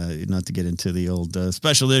again, not to get into the old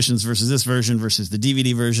special editions versus this version versus the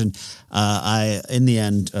DVD version. I, in the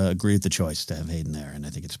end, agree with the choice to have Hayden there. And I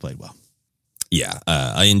think it's played well. Yeah,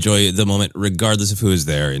 I enjoy the moment regardless of who is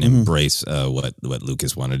there and embrace what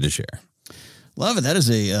Lucas wanted to share. Love it. That is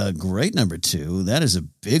a great number 2. That is a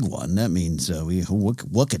big one. That means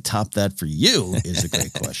what could top that for you is a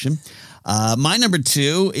great question. My number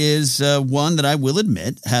 2 is one that I will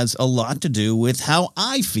admit has a lot to do with how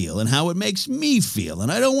I feel and how it makes me feel. And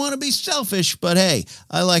I don't want to be selfish, but hey,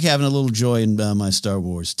 I like having a little joy in my Star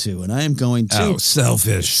Wars too. And I am going to... Oh,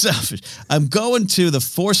 selfish. I'm going to The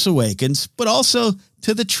Force Awakens, but also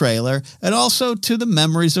to the trailer and also to the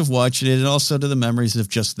memories of watching it and also to the memories of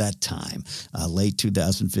just that time, late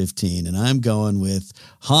 2015. And I'm going with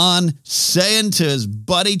Han saying to his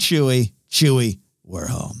buddy Chewie, we're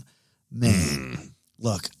home. Man,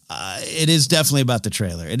 look, it is definitely about the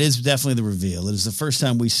trailer. It is definitely the reveal. It is the first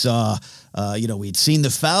time we saw, we'd seen the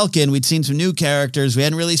Falcon. We'd seen some new characters. We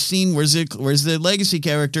hadn't really seen where's the legacy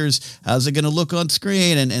characters. How's it going to look on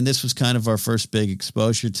screen? And this was kind of our first big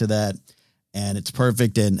exposure to that. And it's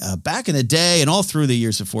perfect. And back in the day and all through the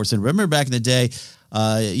years of Force, and remember back in the day,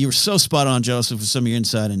 you were so spot on, Joseph, with some of your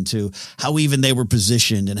insight into how even they were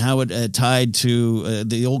positioned and how it tied to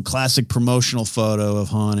the old classic promotional photo of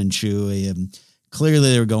Han and Chewie. And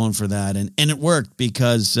clearly they were going for that. And it worked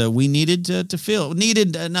because we needed to feel,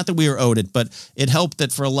 not that we were owed it, but it helped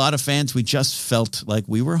that for a lot of fans, we just felt like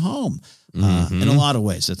we were home. in a lot of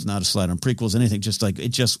ways. That's not a slight on prequels, anything.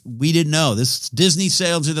 We didn't know. This Disney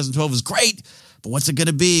sale in 2012 was great, but what's it going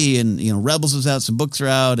to be? And, Rebels was out, some books are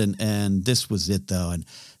out, and this was it, though. And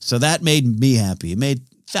so that made me happy. It made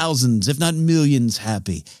thousands, if not millions,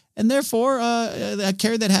 happy. And therefore, I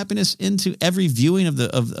carried that happiness into every viewing of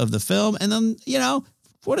the film. And then,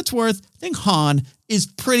 for what it's worth, I think Han is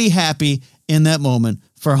pretty happy in that moment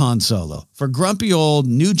for Han Solo. For grumpy old,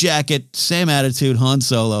 new jacket, same attitude, Han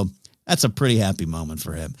Solo, that's a pretty happy moment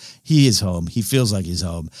for him. He is home. He feels like he's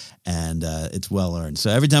home, and it's well earned.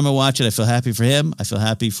 So every time I watch it, I feel happy for him. I feel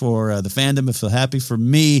happy for the fandom. I feel happy for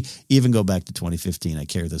me. Even go back to 2015. I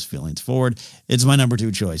carry those feelings forward. It's my number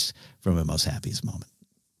 2 choice for my most happiest moment.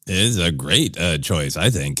 It is a great choice, I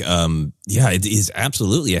think. It is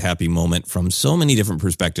absolutely a happy moment from so many different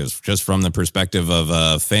perspectives. Just from the perspective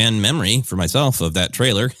of fan memory for myself of that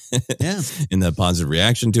trailer, in the positive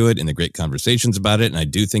reaction to it, and the great conversations about it. And I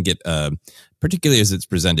do think it, particularly as it's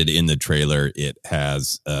presented in the trailer, it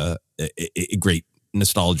has a great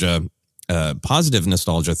nostalgia, positive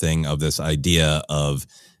nostalgia thing of this idea of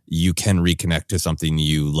you can reconnect to something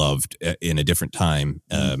you loved in a different time.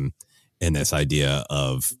 And this idea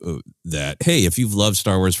of that, hey, if you've loved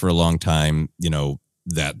Star Wars for a long time,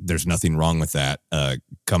 that there's nothing wrong with that.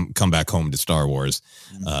 Come back home to Star Wars.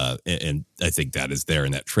 And I think that is there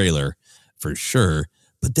in that trailer for sure.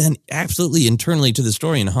 But then absolutely internally to the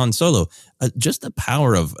story in Han Solo, just the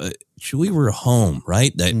power of Chewie, we're home,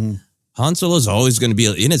 right? That Han Solo is always going to be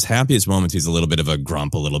in his happiest moments. He's a little bit of a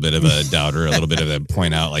grump, a little bit of a doubter, a little bit of a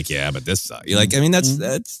point out like, yeah, but this,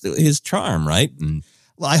 that's his charm, right? And,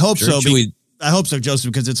 well, I hope so. I hope so,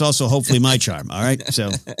 Joseph, because it's also hopefully my charm. All right.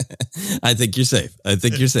 So I think you're safe.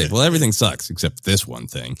 Well, everything sucks except this one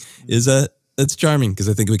thing is it's charming because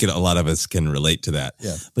I think a lot of us can relate to that.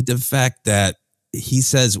 Yeah. But the fact that he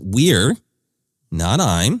says we're, not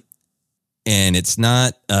I'm, and it's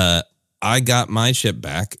not I got my ship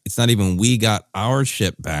back. It's not even we got our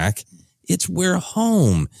ship back. It's we're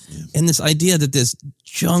home. Yeah. And this idea that this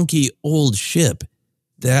junky old ship,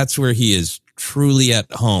 that's where he is truly at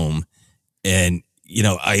home. And,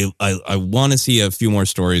 I want to see a few more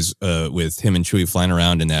stories with him and Chewie flying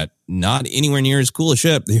around in that not anywhere near as cool a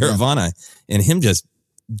ship, the Yaravana, and him just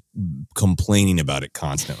complaining about it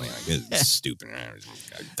constantly. Like, it's stupid.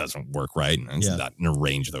 It doesn't work right. And it's not in a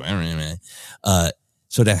range of the.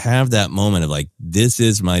 So to have that moment of like, this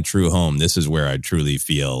is my true home. This is where I truly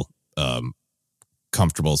feel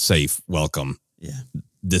comfortable, safe, welcome. Yeah.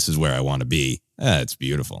 This is where I want to be. It's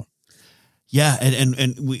beautiful. Yeah,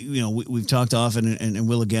 and we've talked often and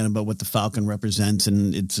will again about what the Falcon represents,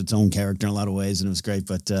 and it's its own character in a lot of ways, and it was great.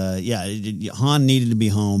 But Han needed to be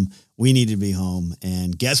home. We needed to be home,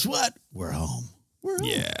 and guess what? We're home. We're home.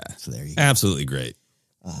 Yeah. So there you go. Absolutely great.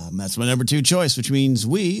 That's my number 2 choice, which means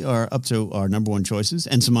we are up to our number 1 choices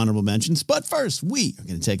and some honorable mentions. But first, we are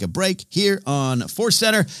going to take a break here on Force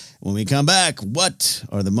Center. When we come back, what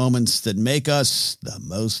are the moments that make us the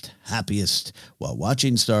most happiest while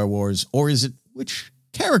watching Star Wars? Or is it which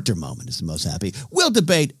character moment is the most happy? We'll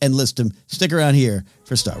debate and list them. Stick around here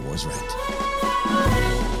for Star Wars Rant.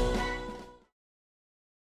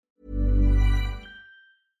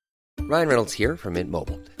 Ryan Reynolds here from Mint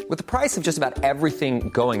Mobile. With the price of just about everything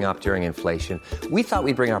going up during inflation, we thought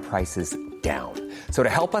we'd bring our prices down. So to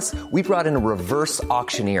help us, we brought in a reverse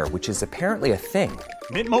auctioneer, which is apparently a thing.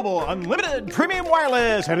 Mint Mobile Unlimited Premium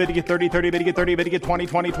Wireless. How to get 30, 30, bit to get 30, bit to get 20,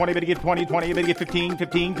 20, 20, bit to get 20, 20, bit to get 15,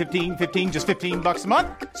 15, 15, 15, just $15 a month?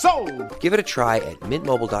 Sold! Give it a try at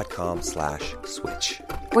mintmobile.com/switch.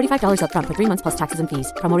 $45 up front for 3 months plus taxes and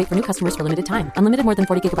fees. Promo rate for new customers for limited time. Unlimited more than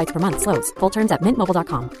 40 gigabytes per month. Slows full terms at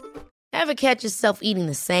mintmobile.com. Ever catch yourself eating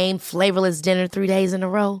the same flavorless dinner 3 days in a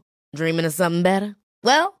row? Dreaming of something better?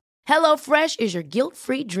 Well, HelloFresh is your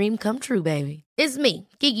guilt-free dream come true, baby. It's me,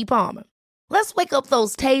 Keke Palmer. Let's wake up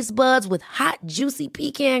those taste buds with hot, juicy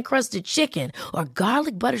pecan-crusted chicken or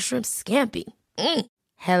garlic butter shrimp scampi.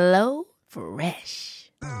 Hello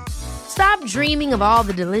Fresh. Stop dreaming of all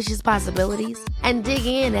the delicious possibilities and dig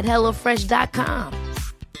in at HelloFresh.com.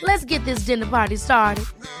 Let's get this dinner party started.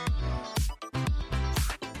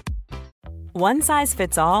 One size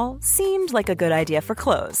fits all seemed like a good idea for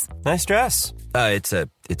clothes. Nice dress. It's a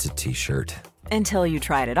t-shirt. Until you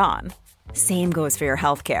tried it on. Same goes for your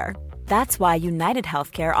healthcare. That's why United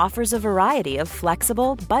Healthcare offers a variety of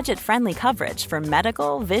flexible, budget-friendly coverage for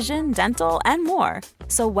medical, vision, dental, and more.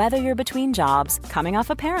 So whether you're between jobs, coming off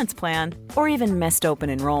a parent's plan, or even missed open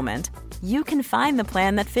enrollment, you can find the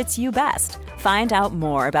plan that fits you best. Find out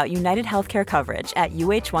more about United Healthcare coverage at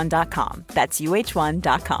UH1.com. That's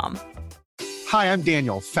UH1.com. Hi, I'm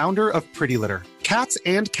Daniel, founder of Pretty Litter. Cats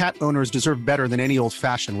and cat owners deserve better than any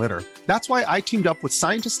old-fashioned litter. That's why I teamed up with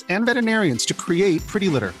scientists and veterinarians to create Pretty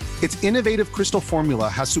Litter. Its innovative crystal formula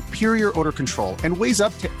has superior odor control and weighs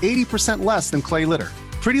up to 80% less than clay litter.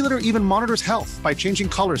 Pretty Litter even monitors health by changing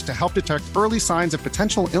colors to help detect early signs of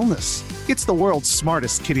potential illness. It's the world's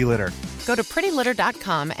smartest kitty litter. Go to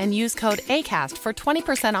prettylitter.com and use code ACAST for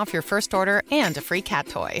 20% off your first order and a free cat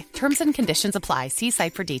toy. Terms and conditions apply. See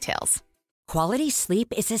site for details. Quality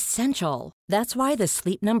sleep is essential. That's why the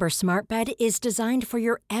Sleep Number Smart Bed is designed for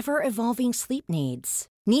your ever-evolving sleep needs.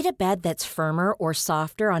 Need a bed that's firmer or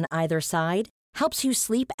softer on either side? Helps you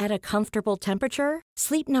sleep at a comfortable temperature?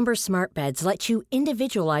 Sleep Number Smart Beds let you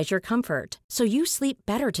individualize your comfort, so you sleep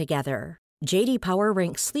better together. J.D. Power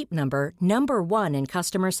ranks Sleep Number number 1 in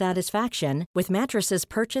customer satisfaction with mattresses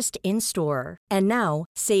purchased in-store. And now,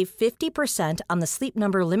 save 50% on the Sleep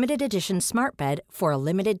Number Limited Edition Smart Bed for a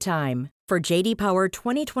limited time. For J.D. Power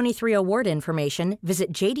 2023 award information,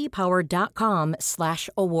 visit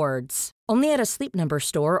jdpower.com/awards. Only at a Sleep Number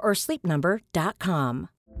store or sleepnumber.com.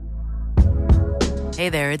 Hey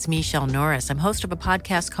there, it's Michelle Norris. I'm host of a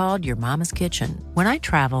podcast called Your Mama's Kitchen. When I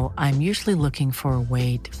travel, I'm usually looking for a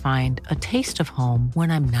way to find a taste of home when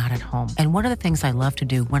I'm not at home. And one of the things I love to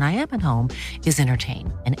do when I am at home is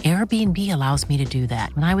entertain. And Airbnb allows me to do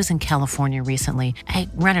that. When I was in California recently, I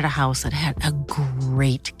rented a house that had a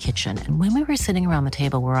great kitchen. And when we were sitting around the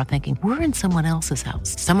table, we were all thinking, we're in someone else's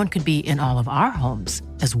house. Someone could be in all of our homes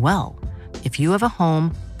as well. If you have a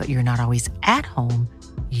home, but you're not always at home,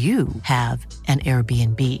 you have an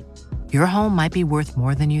Airbnb. Your home might be worth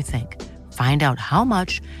more than you think. Find out how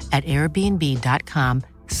much at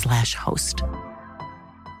airbnb.com/host.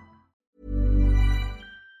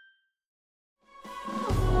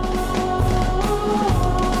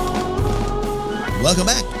 Welcome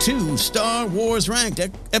back to Star Wars Ranked,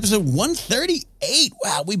 episode 138.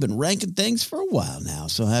 Wow, we've been ranking things for a while now.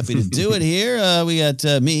 So happy to do it here. We got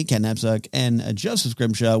me, Ken Napzok, and Joseph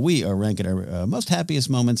Grimshaw. We are ranking our most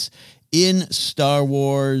happiest moments in Star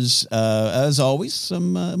Wars. As always,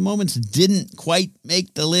 some moments didn't quite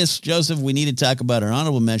make the list. Joseph, we need to talk about our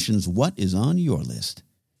honorable mentions. What is on your list?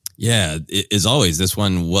 Yeah, as always, this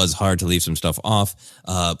one was hard to leave some stuff off.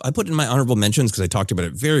 I put in my honorable mentions because I talked about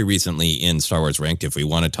it very recently in Star Wars Ranked. If we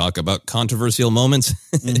want to talk about controversial moments,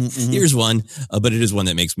 here's one, but it is one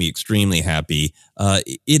that makes me extremely happy.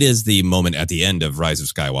 It is the moment at the end of Rise of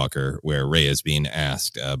Skywalker where Rey is being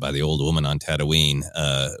asked by the old woman on Tatooine,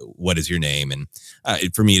 what is your name? And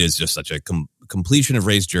for me, it is just such a completion of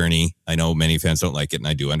Rey's journey. I know many fans don't like it, and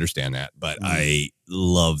I do understand that, but I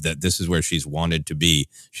love that this is where she's wanted to be.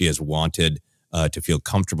 She has wanted to feel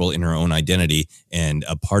comfortable in her own identity, and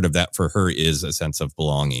a part of that for her is a sense of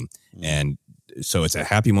belonging. And so it's a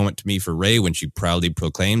happy moment to me for Rey when she proudly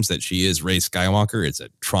proclaims that she is Rey Skywalker. It's a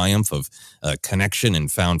triumph of connection and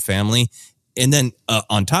found family. And then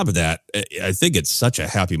on top of that, I think it's such a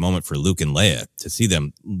happy moment for Luke and Leia to see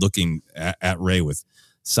them looking at Rey with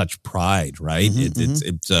such pride, right?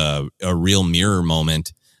 It's a real mirror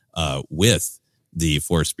moment with the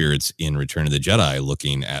Force spirits in Return of the Jedi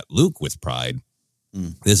looking at Luke with pride.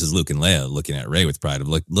 This is Luke and Leia looking at Rey with pride of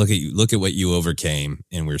look at you, look at what you overcame,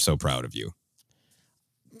 and we're so proud of you.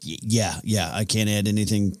 Yeah. I can't add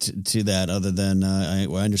anything to that other than I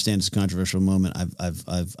understand it's a controversial moment. I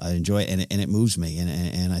enjoy it, and it moves me,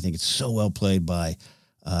 and I think it's so well played by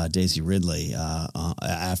Daisy Ridley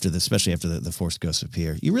especially after the Force ghosts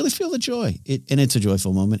appear. You really feel the joy, and it's a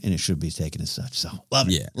joyful moment, and it should be taken as such. So love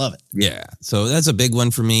it, love it. Yeah, so that's a big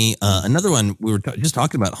one for me. Another one, we were just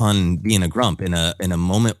talking about Han being a grump in a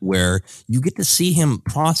moment where you get to see him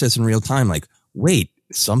process in real time. Like, wait,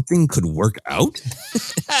 something could work out.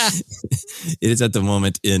 It is at the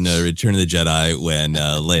moment in Return of the Jedi when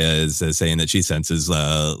Leia is saying that she senses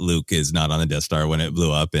Luke is not on the Death Star when it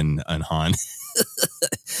blew up, and Han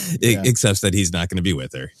accepts that he's not going to be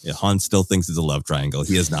with her. Han still thinks it's a love triangle.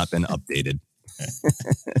 He has not been updated.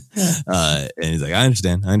 And he's like, I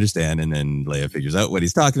understand. And then Leia figures out what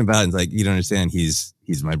he's talking about, and he's like, you don't understand. He's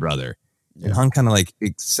my brother. Yeah. And Han kind of like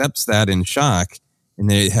accepts that in shock, and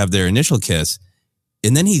they have their initial kiss.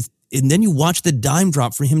 And then you watch the dime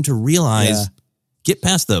drop for him to realize, get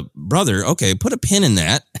past the brother. Okay, put a pin in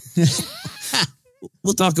that.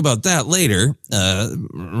 We'll talk about that later.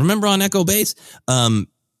 Remember on Echo Base?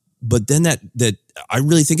 But then that I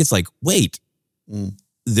really think it's like, wait,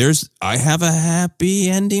 I have a happy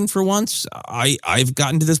ending for once. I've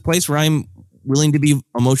gotten to this place where I'm willing to be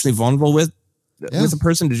emotionally vulnerable with a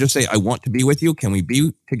person to just say, I want to be with you. Can we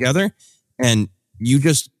be together? And you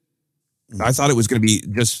just, I thought it was going to be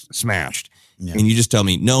just smashed. Yeah. And you just tell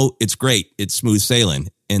me, no, it's great. It's smooth sailing.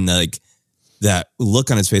 And like that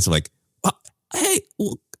look on his face of like, hey,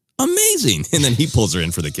 well, amazing. And then he pulls her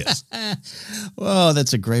in for the kiss. Well,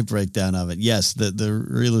 that's a great breakdown of it. Yes, the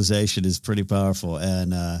realization is pretty powerful.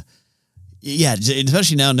 And yeah,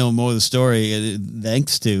 especially now knowing more of the story,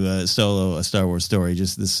 thanks to Solo, A Star Wars Story,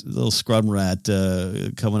 just this little scrum rat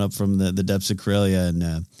coming up from the depths of Corellia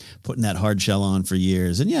and putting that hard shell on for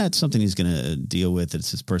years. And yeah, it's something he's going to deal with. It's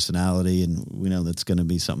his personality, and we know that's going to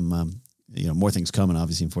be something, more things coming,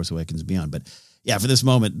 obviously, in Force Awakens and beyond. But yeah, for this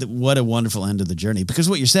moment, what a wonderful end of the journey. Because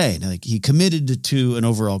what you're saying, like, he committed to an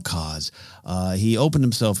overall cause. He opened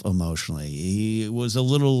himself emotionally. He was a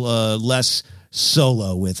little less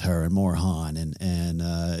Solo with her and more Han, and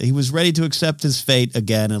he was ready to accept his fate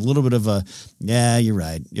again. A little bit of a, yeah, you're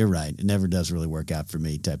right. It never does really work out for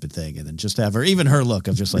me type of thing. And then just have her, even her look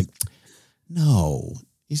of just like, no,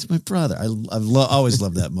 he's my brother. I've always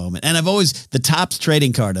loved that moment. And the Topps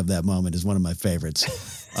trading card of that moment is one of my favorites.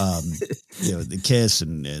 The kiss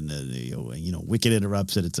and Wicket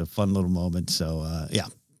interrupts it. It's a fun little moment. So yeah,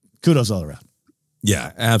 kudos all around.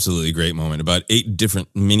 Yeah, absolutely great moment. About 8 different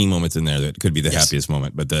mini moments in there that could be the happiest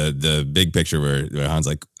moment. But the big picture where Han's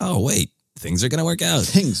like, oh, wait, things are going to work out.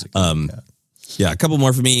 Yeah, a couple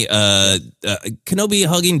more for me. Kenobi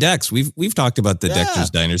hugging Dex. We've talked about the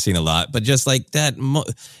Dexter's Diner scene a lot, but just like that,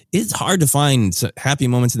 it's hard to find happy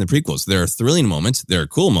moments in the prequels. There are thrilling moments. There are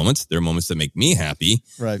cool moments. There are moments that make me happy.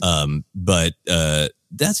 Right. But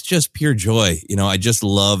that's just pure joy. I just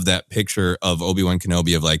love that picture of Obi-Wan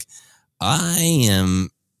Kenobi of like,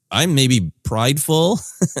 I'm maybe prideful.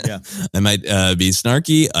 Yeah. I might be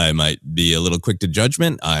snarky. I might be a little quick to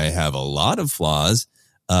judgment. I have a lot of flaws,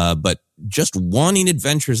 but just wanting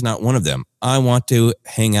adventure is not one of them. I want to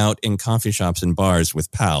hang out in coffee shops and bars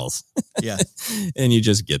with pals. Yeah. And you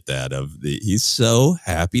just get that he's so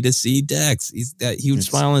happy to see Dex. He's that huge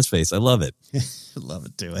smile on his face. I love it. I love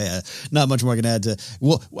it too. Yeah, not much more I can add to.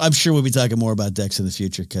 Well, I'm sure we'll be talking more about Dex in the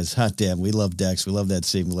future because, hot damn, we love Dex. We love that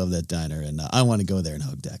scene. We love that diner, and I want to go there and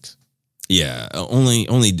hug Dex. Yeah, only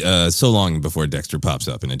so long before Dexter pops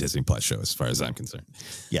up in a Disney Plus show, as far as I'm concerned.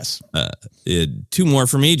 Yes. 2 more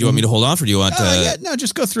for me. Do you want me to hold off, or do you want? No,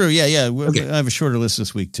 just go through. Yeah. Okay. I have a shorter list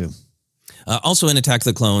this week too. Also in Attack of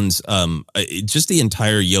the Clones, just the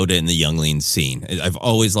entire Yoda and the younglings scene. I've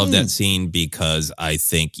always loved that scene because I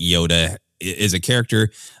think Yoda is a character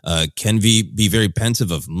can be very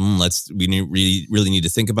pensive of we really need to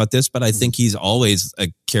think about this, but I think he's always a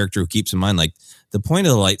character who keeps in mind like the point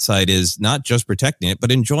of the light side is not just protecting it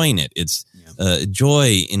but enjoying it. It's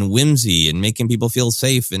joy and whimsy and making people feel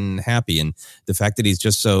safe and happy, and the fact that he's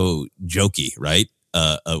just so jokey, right?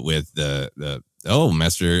 With the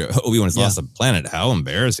Master Obi-Wan has lost the planet. How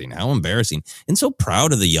embarrassing! And so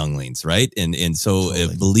proud of the younglings, right? And so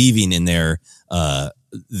believing in their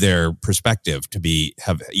perspective to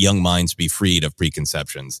have young minds be freed of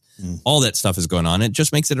preconceptions. All that stuff is going on. It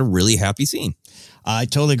just makes it a really happy scene. I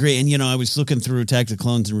totally agree. And, I was looking through Attack of the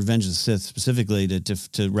Clones and Revenge of the Sith specifically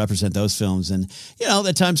to represent those films. And,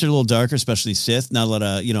 at times they're a little darker, especially Sith. Not a lot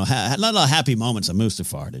of, not a lot of happy moments on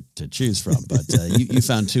Mustafar to choose from. But you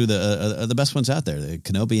found 2 the best ones out there, the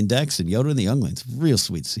Kenobi and Dex and Yoda and the younglings. Real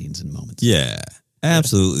sweet scenes and moments. Yeah.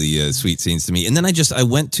 Absolutely sweet scenes to me. And then I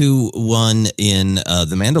went to one in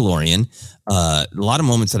The Mandalorian. A lot of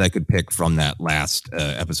moments that I could pick from that last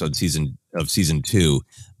episode season 2.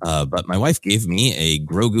 But my wife gave me a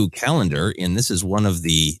Grogu calendar, and this is one of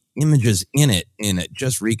the images in it, and it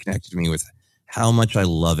just reconnected me with how much I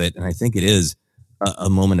love it. And I think it is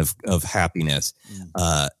a moment of happiness.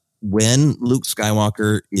 When Luke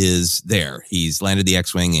Skywalker is there, he's landed the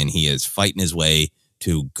X-Wing and he is fighting his way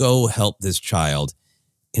to go help this child.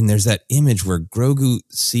 And there's that image where Grogu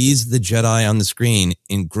sees the Jedi on the screen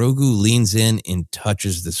and Grogu leans in and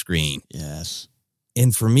touches the screen. Yes.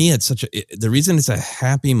 And for me, it's the reason it's a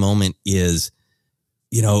happy moment is,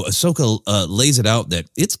 Ahsoka lays it out that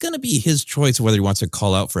it's going to be his choice whether he wants to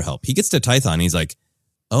call out for help. He gets to Tython and he's like,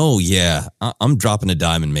 oh yeah, I'm dropping a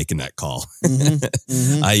dime and making that call.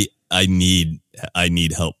 I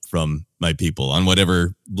need help from my people on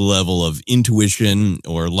whatever level of intuition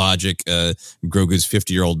or logic Grogu's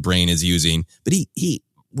 50-year-old brain is using. But he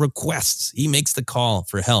requests, he makes the call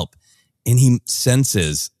for help, and he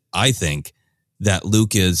senses, I think, that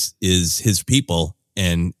Luke is his people,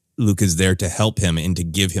 and Luke is there to help him and to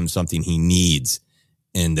give him something he needs.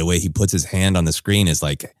 And the way he puts his hand on the screen is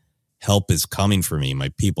like, help is coming for me. My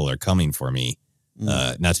people are coming for me.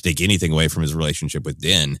 Not to take anything away from his relationship with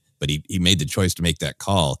Din, but he made the choice to make that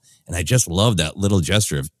call. And I just love that little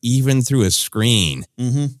gesture of even through a screen,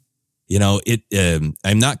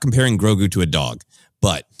 I'm not comparing Grogu to a dog,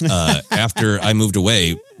 but after I moved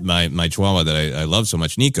away, my Chihuahua that I love so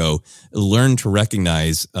much, Nico, learned to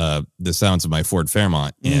recognize the sounds of my Ford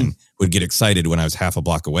Fairmont and would get excited when I was half a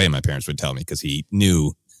block away. My parents would tell me because he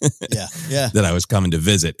knew that I was coming to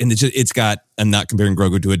visit. And it's got, I'm not comparing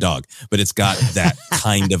Grogu to a dog, but it's got that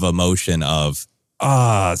kind of emotion of,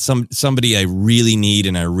 somebody I really need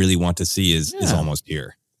and I really want to see is almost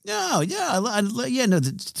here. No,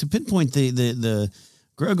 to pinpoint the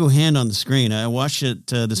Grogu hand on the screen, I watched it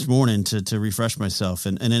this morning to refresh myself,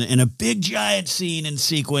 and in a big giant scene and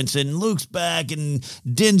sequence, and Luke's back, and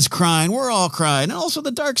Din's crying, we're all crying, and also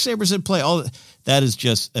the Darksabers at play. All that is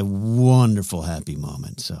just a wonderful, happy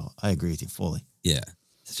moment. So I agree with you fully. Yeah.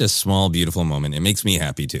 It's just a small, beautiful moment. It makes me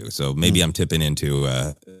happy too. So maybe I'm tipping into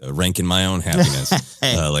ranking my own happiness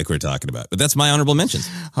like we're talking about. But that's my honorable mentions.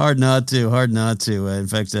 Hard not to. In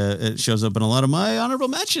fact, it shows up in a lot of my honorable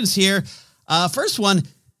mentions here. First one,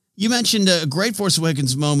 you mentioned a great Force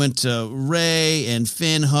Awakens moment, Rey and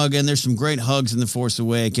Finn hugging. There's some great hugs in The Force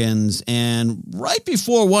Awakens. And right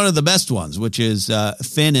before one of the best ones, which is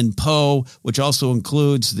Finn and Poe, which also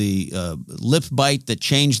includes the lip bite that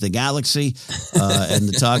changed the galaxy and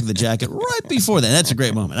the talk of the jacket. Right before that. That's a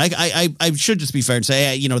great moment. I should just be fair and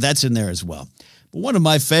say, that's in there as well. But one of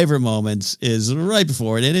my favorite moments is right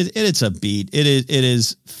before it. It's a beat. It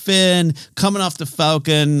is Finn coming off the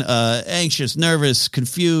Falcon, anxious, nervous,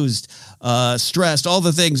 confused, stressed, all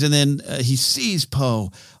the things, and then he sees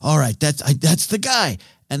Poe. All right, that's the guy.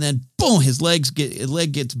 And then boom, his leg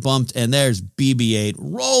gets bumped, and there's BB-8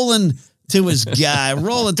 rolling to his guy.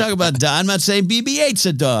 Rolling, talk about dog. I'm not saying BB-8's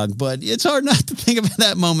a dog, but it's hard not to think of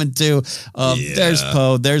that moment too. There's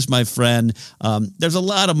Poe. There's my friend. There's a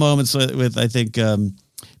lot of moments with I think,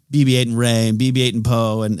 BB-8 and Rey and BB-8 and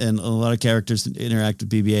Poe and a lot of characters that interact with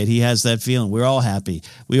BB-8. He has that feeling. We're all happy.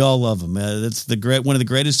 We all love him. That's one of the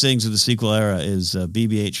greatest things of the sequel era is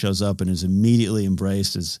BB-8 shows up and is immediately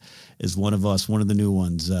embraced as one of us, one of the new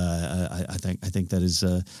ones. I think that is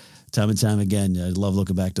time and time again. I love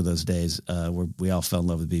looking back to those days where we all fell in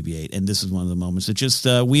love with BB-8, and this is one of the moments that just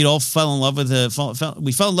we all fell in love with.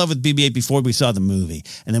 We fell in love with BB-8 before we saw the movie,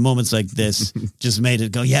 and then moments like this just made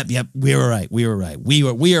it go. Yep, we were right.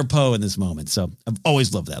 We are Poe in this moment. So I've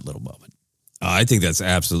always loved that little moment. I think that's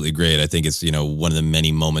absolutely great. I think it's, one of the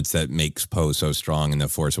many moments that makes Poe so strong in The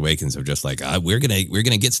Force Awakens of just like, we're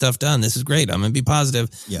gonna get stuff done. This is great. I'm going to be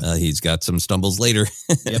positive. Yeah. He's got some stumbles later.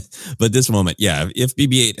 Yep. But this moment, if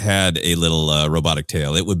BB-8 had a little robotic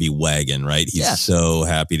tail, it would be wagging, right? He's so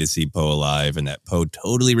happy to see Poe alive, and that Poe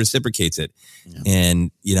totally reciprocates it. Yeah.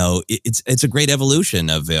 And, it's a great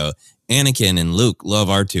evolution of Anakin and Luke love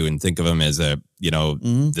R2 and think of him as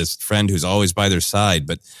this friend who's always by their side.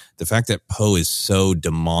 But the fact that Poe is so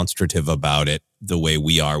demonstrative about it, the way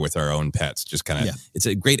we are with our own pets, just kind of, it's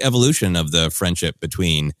a great evolution of the friendship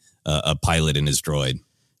between a pilot and his droid.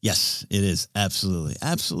 Yes, it is. Absolutely.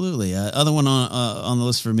 Absolutely. Other one on the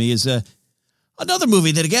list for me is another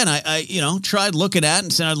movie that, again, I tried looking at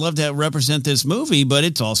and said I'd love to represent this movie, but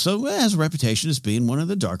it's also has a reputation as being one of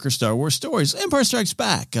the darker Star Wars stories. Empire Strikes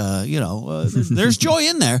Back, there's joy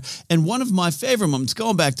in there. And one of my favorite moments,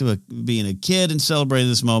 going back to being a kid and celebrating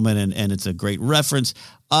this moment, and it's a great reference.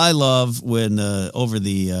 I love when over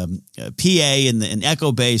the PA and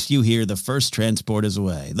Echo Base, you hear the first transport is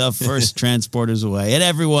away. The first transport is away. And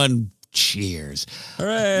everyone cheers.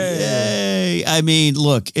 Hooray. Yay. I mean,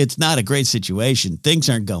 look, it's not a great situation. Things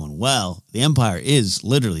aren't going well. The Empire is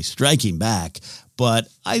literally striking back. But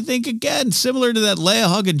I think, again, similar to that Leia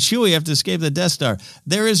hugging Chewie after escape the Death Star,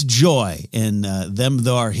 there is joy in them,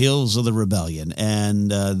 though, are hills of the rebellion.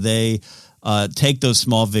 And they take those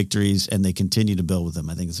small victories and they continue to build with them.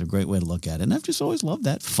 I think it's a great way to look at it. And I've just always loved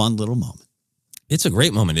that fun little moment. It's a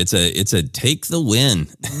great moment. It's a take the win,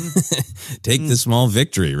 take the small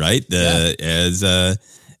victory, right? As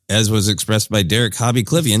was expressed by Derek Hobby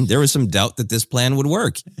Clivian, there was some doubt that this plan would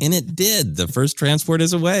work, and it did. The first transport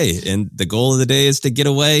is away, and the goal of the day is to get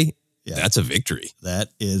away. Yeah. That's a victory. That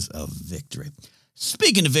is a victory.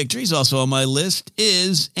 Speaking of victories, also on my list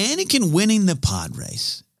is Anakin winning the pod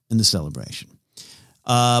race in the celebration.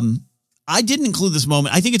 I didn't include this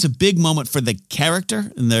moment. I think it's a big moment for the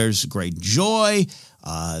character, and there's great joy.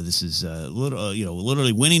 This is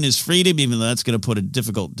literally winning his freedom, even though that's going to put a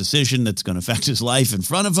difficult decision that's going to affect his life in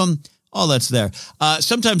front of him. all that's there.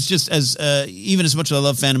 Sometimes just as even as much as I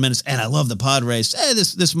love Phantom Menace and I love the pod race,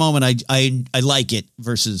 this moment I like it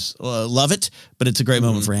versus love it, but it's a great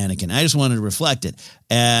moment for Anakin. I just wanted to reflect it,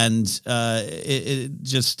 and it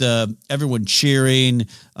just everyone cheering,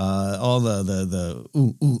 all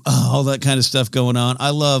the all that kind of stuff going on. I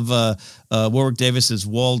love Warwick Davis has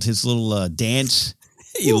walled his little dance.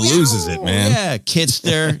 He loses it, man. Yeah,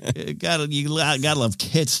 Kitster. gotta love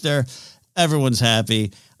Kitster. Everyone's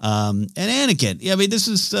happy. And Anakin. I mean, this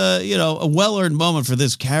is, a well-earned moment for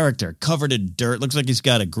this character. Covered in dirt. Looks like he's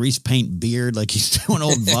got a grease paint beard, like he's doing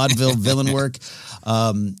old vaudeville villain work.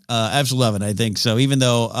 Absolutely love it, I think. So even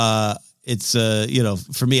though it's,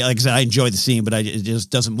 for me, like I said, I enjoy the scene, but it just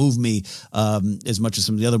doesn't move me as much as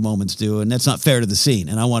some of the other moments do. And that's not fair to the scene.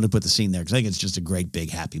 And I wanted to put the scene there because I think it's just a great, big,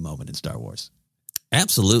 happy moment in Star Wars.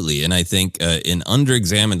 Absolutely. And I think an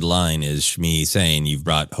underexamined line is Shmi saying, "You've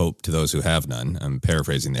brought hope to those who have none." I'm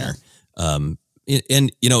paraphrasing there.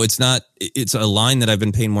 It's a line that I've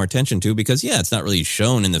been paying more attention to because, it's not really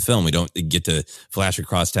shown in the film. We don't get to flash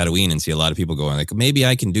across Tatooine and see a lot of people going like, maybe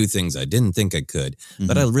I can do things I didn't think I could. Mm-hmm.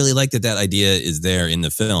 But I really like that idea is there in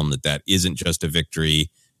the film, that isn't just a victory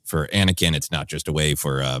for Anakin. It's not just a way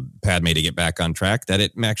for Padme to get back on track, that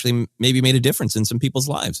it actually maybe made a difference in some people's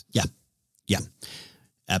lives. Yeah,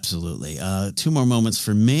 absolutely. 2 more moments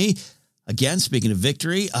for me. Again, speaking of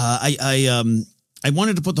victory, I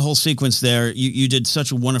wanted to put the whole sequence there. You did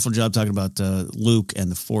such a wonderful job talking about Luke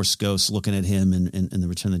and the Force Ghosts, looking at him in the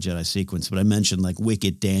Return of the Jedi sequence. But I mentioned like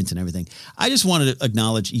Wicket dance and everything. I just wanted to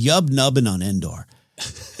acknowledge Yub Nubbin on Endor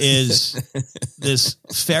is this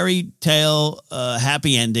fairy tale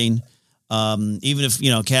happy ending. Even if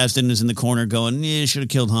Kasdan is in the corner going, should have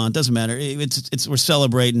killed Han. Doesn't matter. It's we're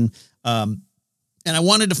celebrating. And I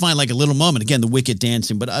wanted to find like a little moment, again, the Wicket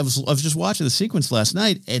dancing, but I was just watching the sequence last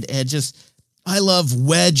night and I love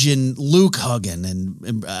Wedge and Luke hugging,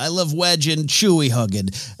 and I love Wedge and Chewie hugging.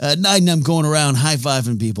 Night and I'm going around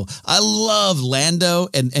high-fiving people. I love Lando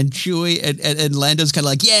and Chewie, and Lando's kind of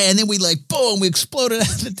like, and then we boom, we exploded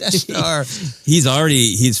out of the Death Star.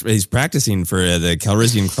 He's practicing for the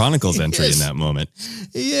Calrissian Chronicles entry in that moment.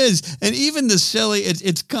 He is. And even the silly,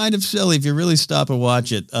 it's kind of silly if you really stop and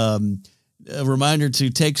watch it. A reminder to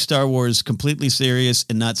take Star Wars completely serious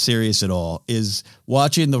and not serious at all is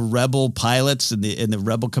watching the Rebel pilots and the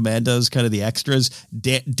Rebel commandos, kind of the extras,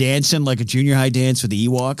 dancing like a junior high dance with the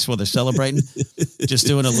Ewoks while they're celebrating, just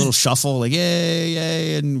doing a little shuffle like, yay,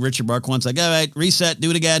 yay. And Richard Marquand's like, all right, reset, do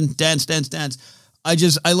it again, dance.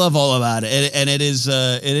 I love all about it, and it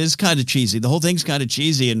is kind of cheesy. The whole thing's kind of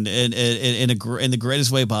cheesy, and in the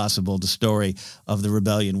greatest way possible. The story of the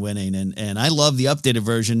rebellion winning, and I love the updated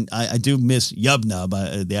version. I do miss Yub Nub,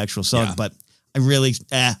 the actual song, but I really,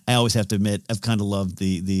 I always have to admit, I've kind of loved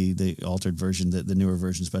the altered version, the newer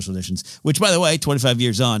version, special editions. Which, by the way, 25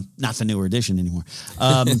 years on, not the newer edition anymore.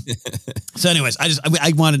 So, anyways,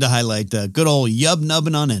 I wanted to highlight good old Yub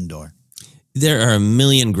Nubbin on Endor. There are a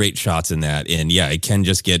million great shots in that, and it can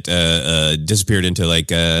just get disappeared into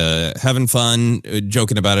having fun,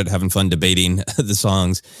 joking about it, having fun debating the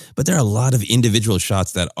songs. But there are a lot of individual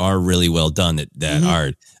shots that are really well done that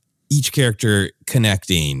are each character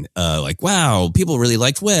connecting. Wow, people really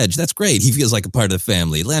liked Wedge. That's great. He feels like a part of the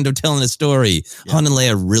family. Lando telling a story. Yeah. Han and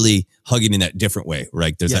Leia really hugging in that different way,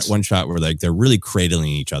 right? There's that one shot where they're really cradling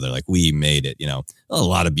each other, like we made it. A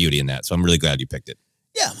lot of beauty in that. So I'm really glad you picked it.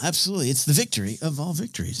 Yeah, absolutely. It's the victory of all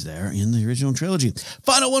victories there in the original trilogy.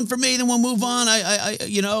 Final one for me, then we'll move on.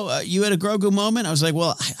 You had a Grogu moment. I was like,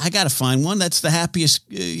 well, I got to find one. That's the happiest,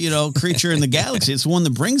 creature in the galaxy. It's the one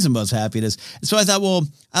that brings the most happiness. And so I thought, well,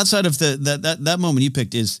 outside of that moment you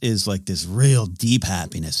picked is like this real deep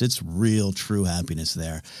happiness. It's real, true happiness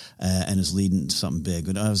there, and is leading to something big.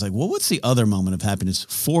 And I was like, well, what's the other moment of happiness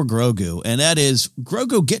for Grogu? And that is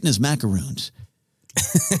Grogu getting his macaroons.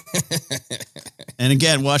 And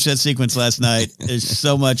again, watch that sequence last night. There's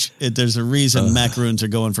so much. There's a reason macaroons are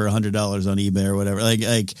going for $100 on eBay or whatever.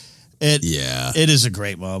 It is a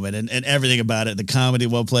great moment, and everything about it, the comedy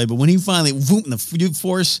well played. But when he finally the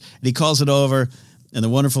Force, and he calls it over, and the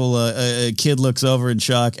wonderful kid looks over in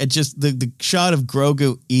shock, and just the shot of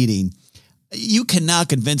Grogu eating, you cannot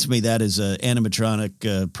convince me that is an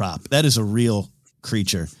animatronic prop. That is a real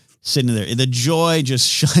creature sitting there. The joy just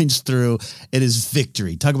shines through. It is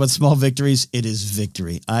victory. Talk about small victories. It is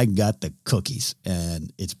victory. I got the cookies,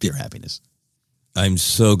 and it's pure happiness. I'm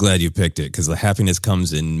so glad you picked it, because the happiness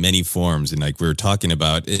comes in many forms. And like we were talking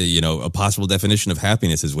about, a possible definition of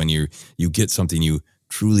happiness is when you get something you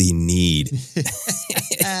truly need.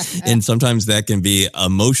 And sometimes that can be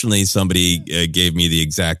emotionally, somebody gave me the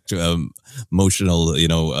exact emotional,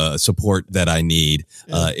 support that I need.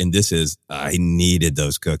 And this is, I needed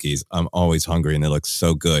those cookies. I'm always hungry and they look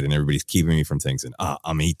so good and everybody's keeping me from things. And I'm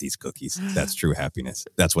going to eat these cookies. That's true happiness.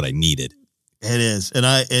 That's what I needed. It is. And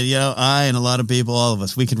I and a lot of people, all of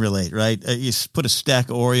us, we can relate, right? You put a stack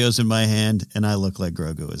of Oreos in my hand and I look like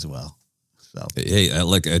Grogu as well. So, hey,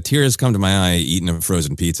 look, a tear has come to my eye eating a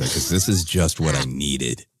frozen pizza because this is just what I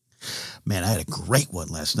needed. Man, I had a great one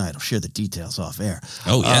last night. I'll share the details off air.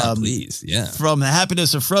 Oh, yeah, please. Yeah. From the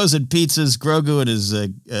happiness of frozen pizzas, Grogu and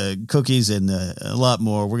his cookies, and a lot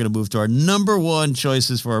more, we're going to move to our number one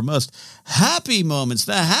choices for our most happy moments,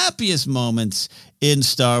 the happiest moments in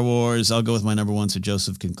Star Wars. I'll go with my number one so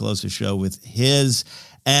Joseph can close the show with his.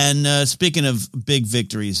 And speaking of big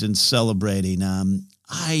victories and celebrating,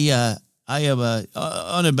 I am a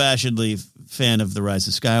unabashedly fan of The Rise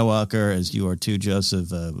of Skywalker, as you are too, Joseph.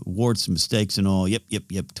 Warts, mistakes, and all. Yep,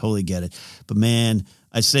 totally get it. But man,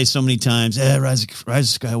 I say so many times, Rise of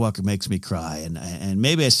Skywalker makes me cry, and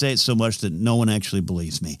maybe I say it so much that no one actually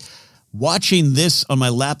believes me. Watching this on my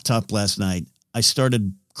laptop last night, I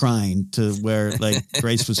started crying to where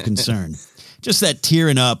Grace was concerned. Just that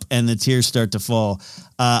tearing up and the tears start to fall.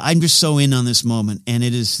 I'm just so in on this moment. And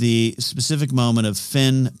it is the specific moment of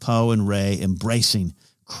Finn, Poe, and Rey embracing,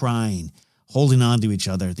 crying, holding on to each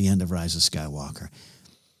other at the end of Rise of Skywalker.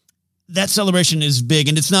 That celebration is big,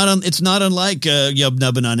 and it's not unlike Yub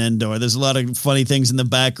Nubbin on Endor. There's a lot of funny things in the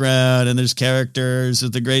background, and there's characters.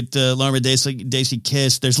 There's the great Lorna Daisy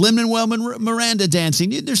kiss. There's Lin-Manuel Miranda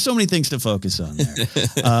dancing. There's so many things to focus on there.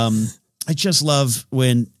 I just love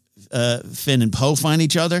when Finn and Poe find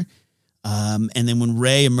each other. And then when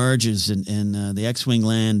Rey emerges and the X-Wing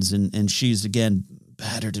lands and she's again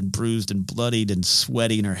battered and bruised and bloodied and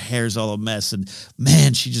sweaty and her hair's all a mess. And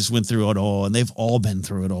man, she just went through it all, and they've all been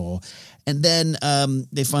through it all. And then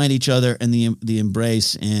they find each other and the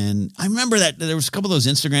embrace. And I remember that there was a couple of those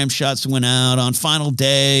Instagram shots that went out on final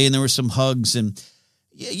day, and there were some hugs, and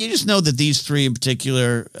you just know that these three in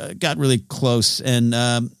particular got really close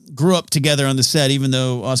and grew up together on the set, even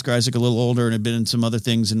though Oscar Isaac a little older and had been in some other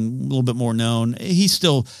things and a little bit more known. He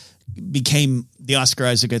still became the Oscar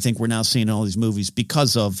Isaac I think we're now seeing in all these movies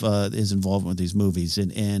because of his involvement with these movies.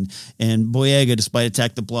 And Boyega, despite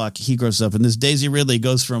Attack the Block, he grows up. And this Daisy Ridley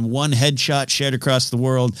goes from one headshot shared across the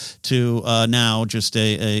world to now just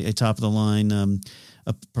a top-of-the-line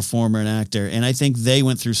a performer and actor. And I think they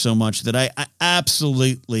went through so much that I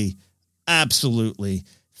absolutely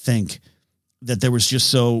think that there was just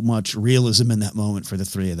so much realism in that moment for the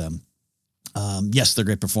three of them. Yes, they're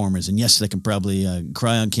great performers, and yes, they can probably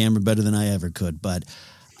cry on camera better than I ever could. But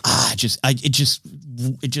it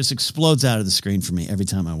just explodes out of the screen for me every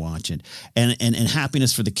time I watch it. And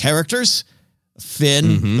happiness for the characters.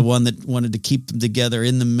 Finn, the one that wanted to keep them together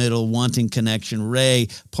in the middle, wanting connection. Rey,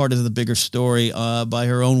 part of the bigger story by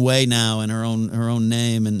her own way now, and her own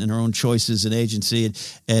name and her own choices and agency.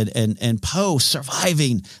 And Poe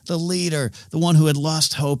surviving, the leader, the one who had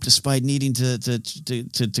lost hope despite needing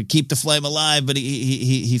to keep the flame alive, but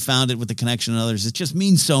he found it with the connection of others. It just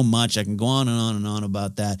means so much. I can go on and on and on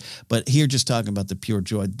about that, but here, just talking about the pure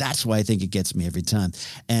joy, that's why I think it gets me every time.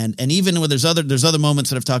 And even when there's other moments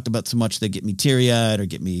that I've talked about so much that get me teary-eyed or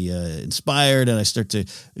get me inspired, and I start to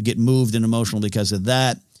get moved and emotional because of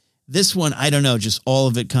that. This one, I don't know, just all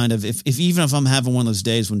of it kind of, even if I'm having one of those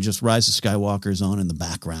days when just Rise of Skywalker is on in the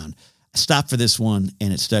background, I stop for this one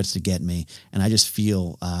and it starts to get me, and I just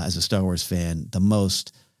feel, as a Star Wars fan, the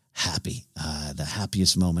most happy. The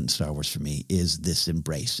happiest moment in Star Wars for me is this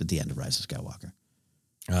embrace at the end of Rise of Skywalker.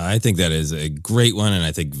 I think that is a great one, and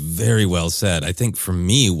I think very well said. I think for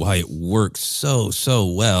me, why it works so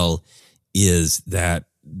well is that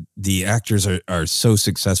the actors are so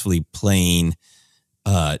successfully playing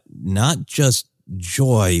not just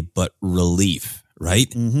joy but relief, right?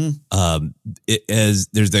 As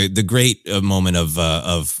there's the great moment of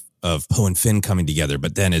Poe and Finn coming together,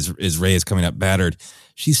 but then as Rey is coming up battered,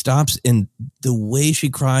 she stops, and the way she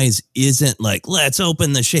cries isn't like, let's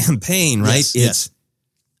open the champagne, right? Yes,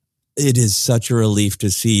 it is such a relief to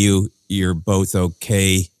see you. You're both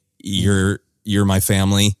okay. You're my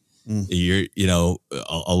family. You're,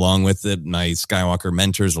 along with my Skywalker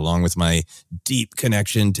mentors, along with my deep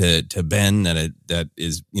connection to Ben that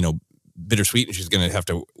is, bittersweet, and she's going to have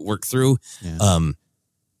to work through. Yeah.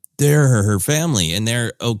 They're her family, and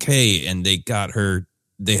they're okay, and they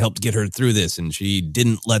helped get her through this, and she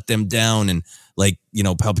didn't let them down. And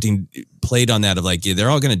Palpatine played on that of they're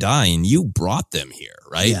all going to die, and you brought them here,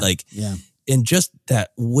 right? Yeah. And just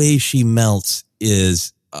that way she melts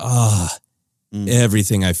is,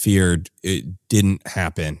 everything I feared, it didn't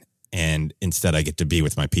happen. And instead I get to be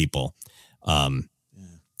with my people.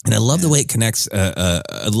 And I love the way it connects.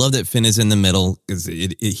 I love that Finn is in the middle because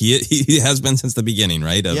he has been since the beginning,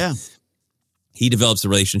 right? He develops the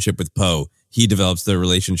relationship with Poe. He develops the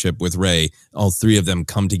relationship with Rey. All three of them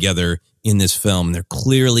come together in this film. They're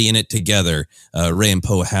clearly in it together. Rey and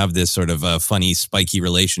Poe have this sort of funny, spiky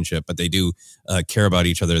relationship, but they do care about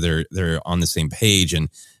each other. They're on the same page. And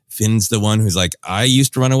Finn's the one who's like, I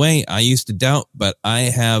used to run away. I used to doubt, but I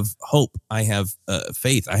have hope. I have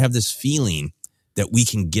faith. I have this feeling that we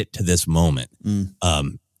can get to this moment.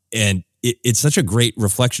 And it's such a great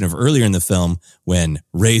reflection of earlier in the film when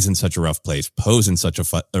Rey's in such a rough place, Poe's in such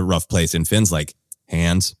a rough place, and Finn's like,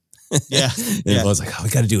 hands. Yeah. And Poe's like, oh, we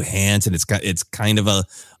got to do hands. And it's kind of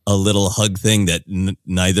a little hug thing that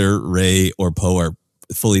neither Rey or Poe are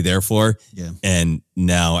fully there for. Yeah. And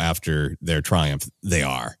now after their triumph, they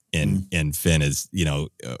are. And Finn is,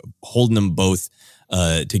 holding them both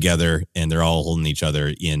together, and they're all holding each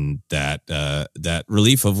other in that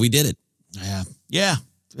relief of we did it. Yeah.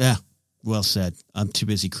 Well said. I'm too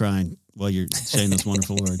busy crying while you're saying those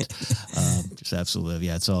wonderful words. Just absolutely.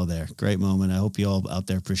 Yeah, it's all there. Great moment. I hope you all out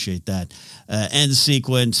there appreciate that end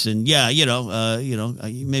sequence. And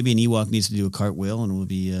maybe an Ewok needs to do a cartwheel and we'll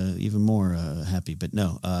be even more happy. But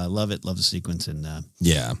no, love it. Love the sequence. And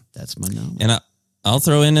that's my note. And I'll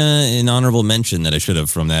throw in an honorable mention that I should have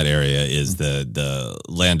from that area is the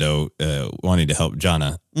Lando wanting to help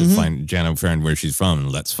Janna to find Janna where she's from.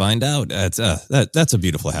 Let's find out. That's a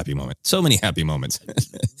beautiful, happy moment. So many happy moments.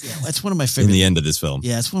 That's one of my favorite. In the end of this film.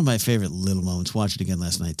 Yeah, it's one of my favorite little moments. Watched it again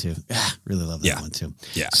last night too. Really love that one too.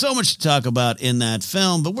 Yeah. So much to talk about in that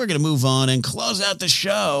film, but we're going to move on and close out the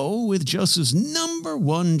show with Joseph's number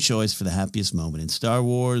one choice for the happiest moment in Star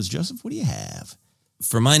Wars. Joseph, what do you have?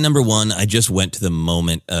 For my number one, I just went to the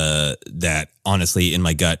moment that honestly in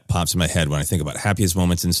my gut pops in my head when I think about happiest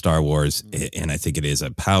moments in Star Wars. And I think it is a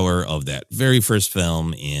power of that very first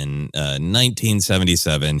film in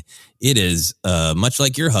 1977. It is much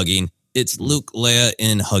like you're hugging. It's Luke, Leia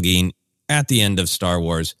in hugging at the end of Star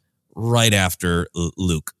Wars right after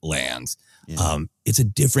Luke lands. Yeah. It's a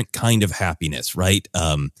different kind of happiness, right?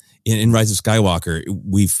 In Rise of Skywalker,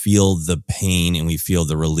 we feel the pain and we feel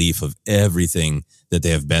the relief of everything that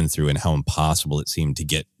they have been through and how impossible it seemed to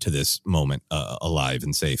get to this moment alive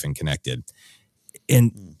and safe and connected.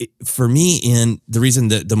 And for me, the reason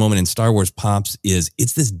that the moment in Star Wars pops is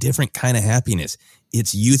it's this different kind of happiness.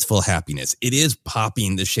 It's youthful happiness. It is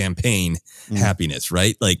popping the champagne happiness,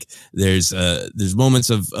 right? Like there's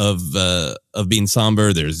moments of being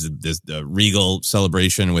somber. There's this regal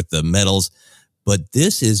celebration with the medals. But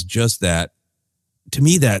this is just that, to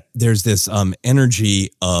me, that there's this energy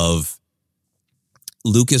of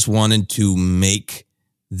Lucas wanted to make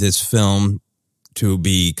this film to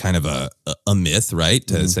be kind of a myth, right?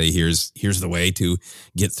 To say, here's the way to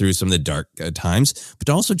get through some of the dark times, but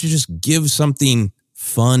also to just give something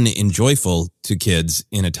fun and joyful to kids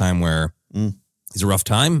in a time where it's a rough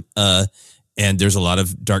time. And there's a lot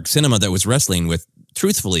of dark cinema that was wrestling with,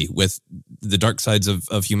 truthfully, with the dark sides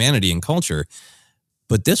of humanity and culture.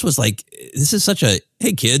 But this was like, this is such a,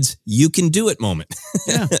 hey, kids, you can do it moment.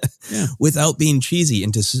 Yeah. Without being cheesy.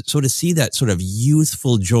 And to sort of see that sort of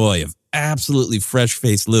youthful joy of absolutely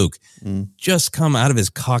fresh-faced Luke just come out of his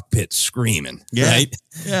cockpit screaming, right?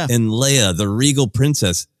 Yeah. And Leia, the regal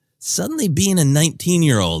princess, suddenly being a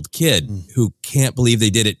 19-year-old kid who can't believe they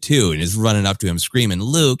did it too and is running up to him screaming,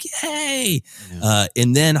 Luke, hey! Yeah.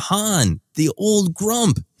 And then Han, the old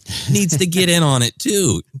grump, needs to get in on it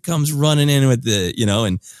too. Comes running in with the,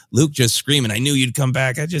 and Luke just screaming, I knew you'd come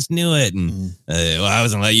back. I just knew it. And I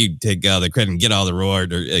wasn't let you take all the credit and get all the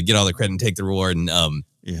reward, or get all the credit and take the reward. And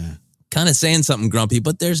kind of saying something grumpy,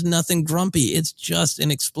 but there's nothing grumpy. It's just an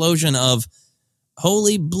explosion of,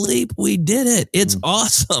 holy bleep, we did it. It's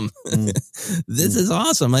awesome. This is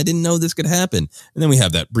awesome. I didn't know this could happen. And then we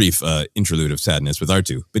have that brief interlude of sadness with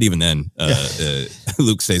R2. But even then,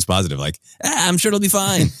 Luke stays positive, like, I'm sure it'll be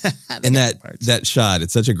fine. And that shot,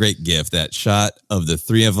 it's such a great gift. That shot of the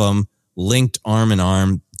three of them linked arm in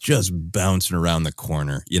arm, just bouncing around the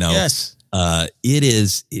corner, Yes. It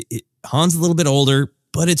is, Han's a little bit older,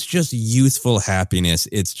 but it's just youthful happiness.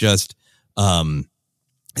 It's just,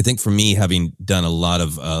 I think for me, having done a lot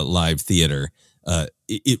of live theater,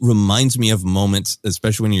 it reminds me of moments,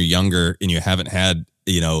 especially when you're younger and you haven't had,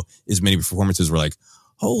 as many performances where like,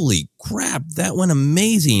 holy crap, that went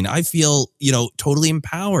amazing. I feel, totally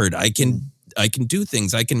empowered. I can can do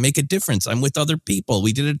things. I can make a difference. I'm with other people.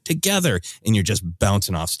 We did it together. And you're just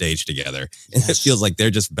bouncing off stage together. And it feels like they're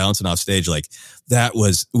just bouncing off stage. Like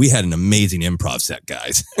we had an amazing improv set,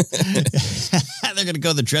 guys. They're going to go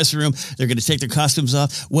to the dressing room. They're going to take their costumes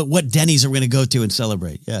off. What Denny's are we going to go to and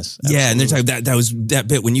celebrate? Yes. Absolutely. Yeah. And they're talking that was that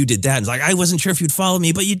bit when you did that. It's like, I wasn't sure if you'd follow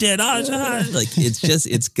me, but you did. Like,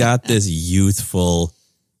 it's got this youthful,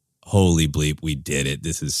 holy bleep, we did it.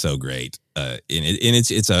 This is so great. And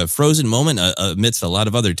it's a frozen moment amidst a lot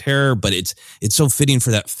of other terror, but it's so fitting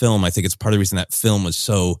for that film. I think it's part of the reason that film was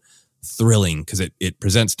so thrilling, because it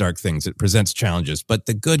presents dark things, it presents challenges, but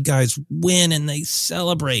the good guys win and they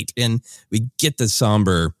celebrate, and we get the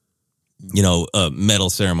somber, medal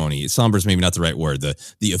ceremony. Somber is maybe not the right word.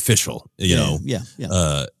 The official,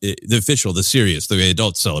 the official, the serious, the way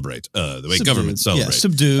adults celebrate, the way governments celebrate,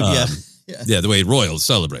 subdued, the way royals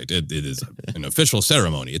celebrate. It is an official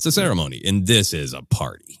ceremony. It's a ceremony, and this is a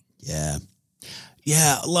party.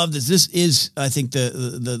 Yeah, I love this. This is, I think,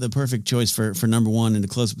 the perfect choice for number one and to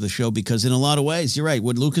close up the show, because in a lot of ways, you're right.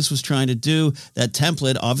 What Lucas was trying to do, that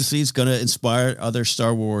template, obviously is going to inspire other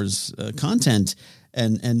Star Wars content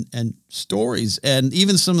and stories. And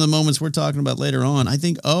even some of the moments we're talking about later on, I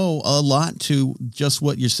think, a lot to just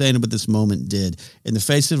what you're saying about this moment did. In the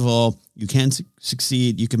face of it all, you can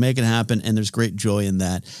succeed, you can make it happen, and there's great joy in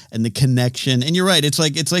that. And the connection, and you're right, it's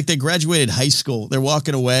like they graduated high school. They're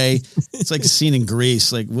walking away. It's like a scene in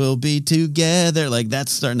Grease, like, we'll be together. Like,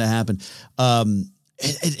 that's starting to happen. And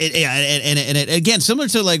again, similar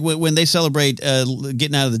to like when they celebrate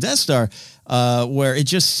getting out of the Death Star, where it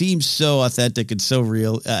just seems so authentic and so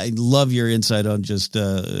real. I love your insight on just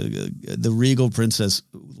the regal princess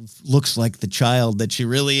looks like the child that she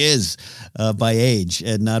really is by age,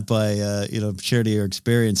 and not by maturity or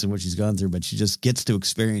experience and what she's gone through, but she just gets to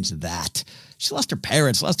experience that. She lost her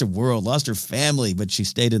parents, lost her world, lost her family, but she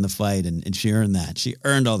stayed in the fight, and she earned that. She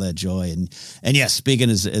earned all that joy. And yes,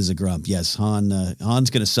 speaking as a grump, yes,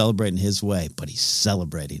 Han's going to celebrate in his way, but he's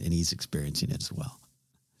celebrating and he's experiencing it as well.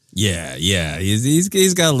 Yeah.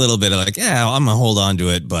 He's got a little bit of like, I'm gonna hold on to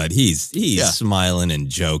it, but he's smiling and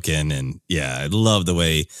joking, and I love the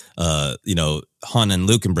way Han and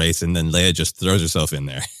Luke embrace, and then Leia just throws herself in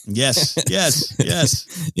there. Yes.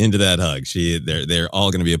 Into that hug. They're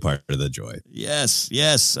all gonna be a part of the joy. Yes.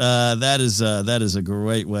 That is a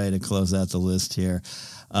great way to close out the list here.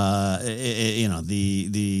 The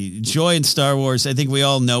joy in Star Wars, I think we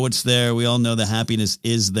all know it's there. We all know the happiness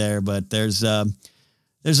is there, but there's a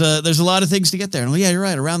lot of things to get there. And you're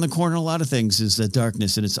right. Around the corner, a lot of things is the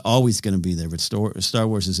darkness, and it's always going to be there. But Star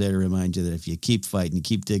Wars is there to remind you that if you keep fighting, you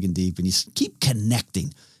keep digging deep, and you keep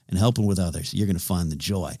connecting and helping with others, you're going to find the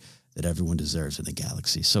joy that everyone deserves in the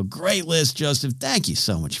galaxy. So great list, Joseph. Thank you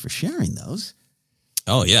so much for sharing those.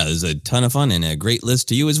 Oh, yeah. There's a ton of fun and a great list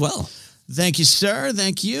to you as well. Thank you, sir.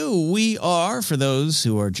 Thank you. We are, for those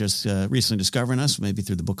who are just recently discovering us, maybe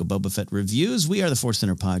through the Book of Boba Fett reviews, we are the Force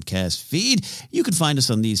Center podcast feed. You can find us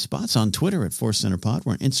on these spots on Twitter at Force Center Pod.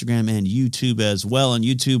 We're on Instagram and YouTube as well. On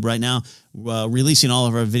YouTube right now, releasing all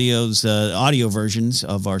of our videos, audio versions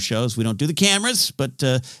of our shows. We don't do the cameras, but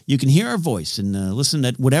you can hear our voice and listen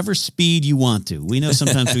at whatever speed you want to. We know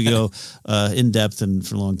sometimes we go in depth and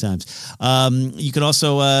for long times. You can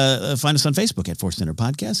also find us on Facebook at Force Center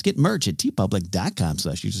Podcast. Get merch at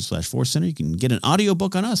tpublic.com/user/Force Center. You can get an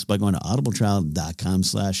audiobook on us by going to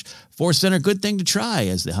audibletrial.com/Force Center. Good thing to try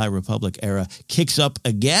as the High Republic era kicks up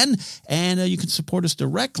again. And you can support us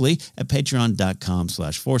directly at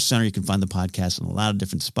patreon.com/Force Center. You can find the podcast in a lot of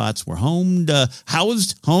different spots. We're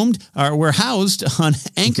housed on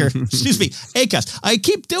Anchor. Excuse me, Acast. I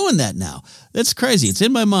keep doing that now. That's crazy. It's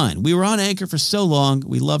in my mind. We were on Anchor for so long.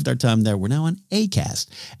 We loved our time there. We're now on Acast.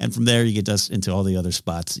 And from there, you get us into all the other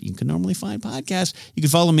spots that you can normally find podcasts. You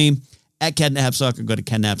can follow me at Ken Napzok, or go to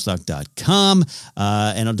kennapzok.com.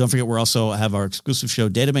 And don't forget, we also have our exclusive show,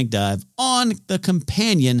 Databank Dive, on the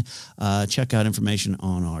companion. Check out information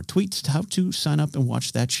on our tweets, how to sign up and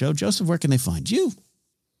watch that show. Joseph, where can they find you?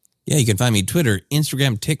 Yeah, you can find me Twitter,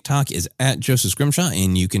 Instagram, TikTok is at Joseph Scrimshaw,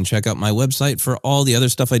 and you can check out my website for all the other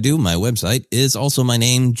stuff I do. My website is also my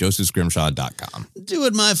name, josephscrimshaw.com. Do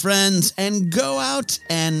it, my friends, and go out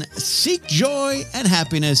and seek joy and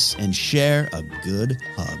happiness and share a good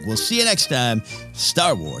hug. We'll see you next time.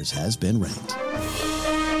 Star Wars has been ranked.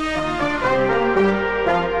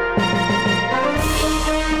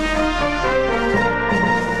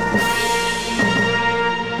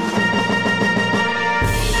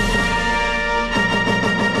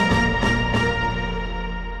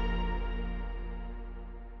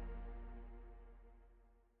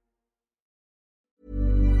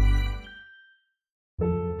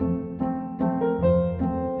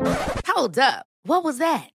 Hold up. What was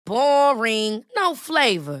that? Boring. No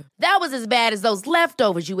flavor. That was as bad as those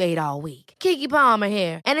leftovers you ate all week. Keke Palmer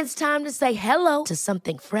here, and it's time to say hello to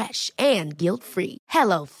something fresh and guilt-free.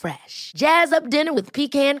 Hello Fresh. Jazz up dinner with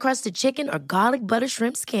pecan-crusted chicken or garlic butter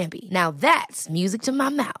shrimp scampi. Now that's music to my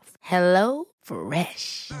mouth. Hello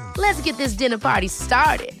Fresh. Let's get this dinner party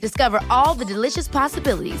started. Discover all the delicious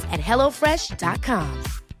possibilities at hellofresh.com.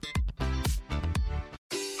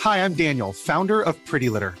 Hi, I'm Daniel, founder of Pretty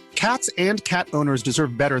Litter. Cats and cat owners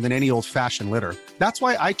deserve better than any old-fashioned litter. That's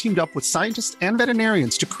why I teamed up with scientists and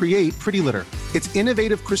veterinarians to create Pretty Litter. Its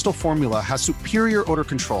innovative crystal formula has superior odor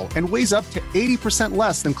control and weighs up to 80%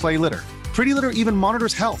 less than clay litter. Pretty Litter even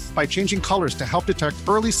monitors health by changing colors to help detect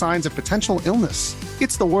early signs of potential illness.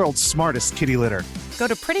 It's the world's smartest kitty litter. Go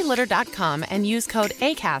to prettylitter.com and use code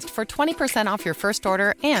ACAST for 20% off your first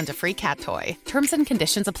order and a free cat toy. Terms and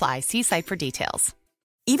conditions apply. See site for details.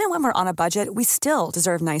 Even when we're on a budget, we still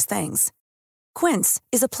deserve nice things. Quince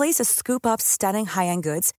is a place to scoop up stunning high-end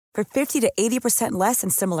goods for 50 to 80% less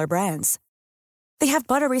than similar brands. They have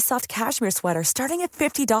buttery soft cashmere sweaters starting at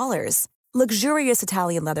 $50, luxurious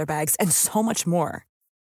Italian leather bags, and so much more.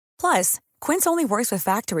 Plus, Quince only works with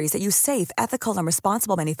factories that use safe, ethical, and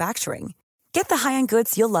responsible manufacturing. Get the high-end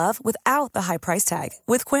goods you'll love without the high price tag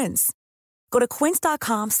with Quince. Go to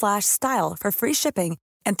quince.com/style for free shipping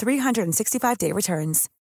and 365-day returns.